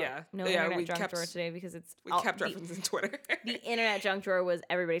talked about. Yeah. No Internet Junk Drawer today because we kept referencing Twitter. The Internet Junk Drawer was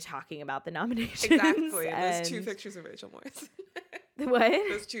everybody talking about the nominations. Exactly. There's 2 pictures of Rachel Moyes. What?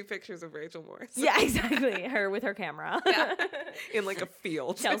 Those 2 pictures of Rachel Morris. Yeah, exactly. Her with her camera. Yeah. In like a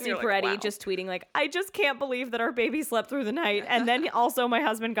field. Chelsea Peretti like, wow. Just tweeting like, I just can't believe that our baby slept through the night. And then also my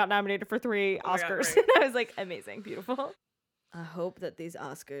husband got nominated for 3 Oscars. God, right. And I was like, amazing, beautiful. I hope that these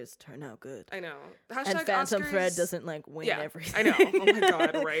Oscars turn out good. I know. And Phantom Thread doesn't like win everything. I know. Oh my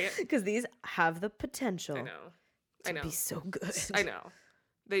God, right? Because these have the potential to be so good. I know.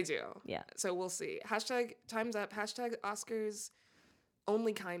 They do. Yeah. So we'll see. Hashtag time's up. Hashtag Oscars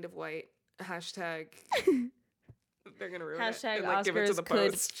only kind of white. Hashtag they're going to ruin it. Hashtag and, like, Oscars give it to the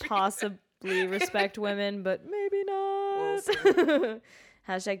post. Could possibly respect women, but maybe not. We'll see.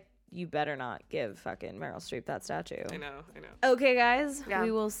 Hashtag you better not give fucking Meryl Streep that statue. I know. Okay, guys. Yeah.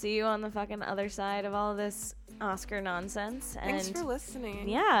 We will see you on the fucking other side of all of this Oscar nonsense. And thanks for listening.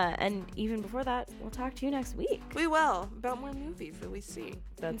 Yeah, and even before that, we'll talk to you next week. We will. About more movies that we see.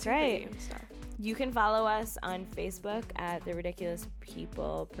 That's right. You can follow us on Facebook at the Ridiculous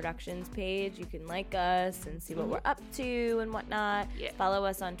People Productions page. You can like us and see what we're up to and whatnot. Yeah. Follow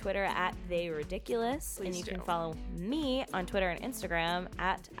us on Twitter at TheyRidiculous. And you can follow me on Twitter and Instagram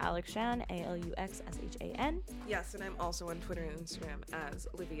at AlexShan, ALUXSHAN. Yes, and I'm also on Twitter and Instagram as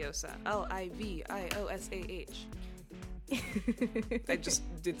Liviosa, LIVIOSAH. I just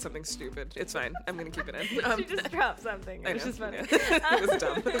did something stupid. It's fine. I'm going to keep it in. She just dropped something. It was just funny. Yeah. It was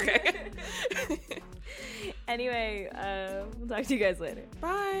dumb. Okay. Anyway, we'll talk to you guys later.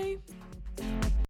 Bye.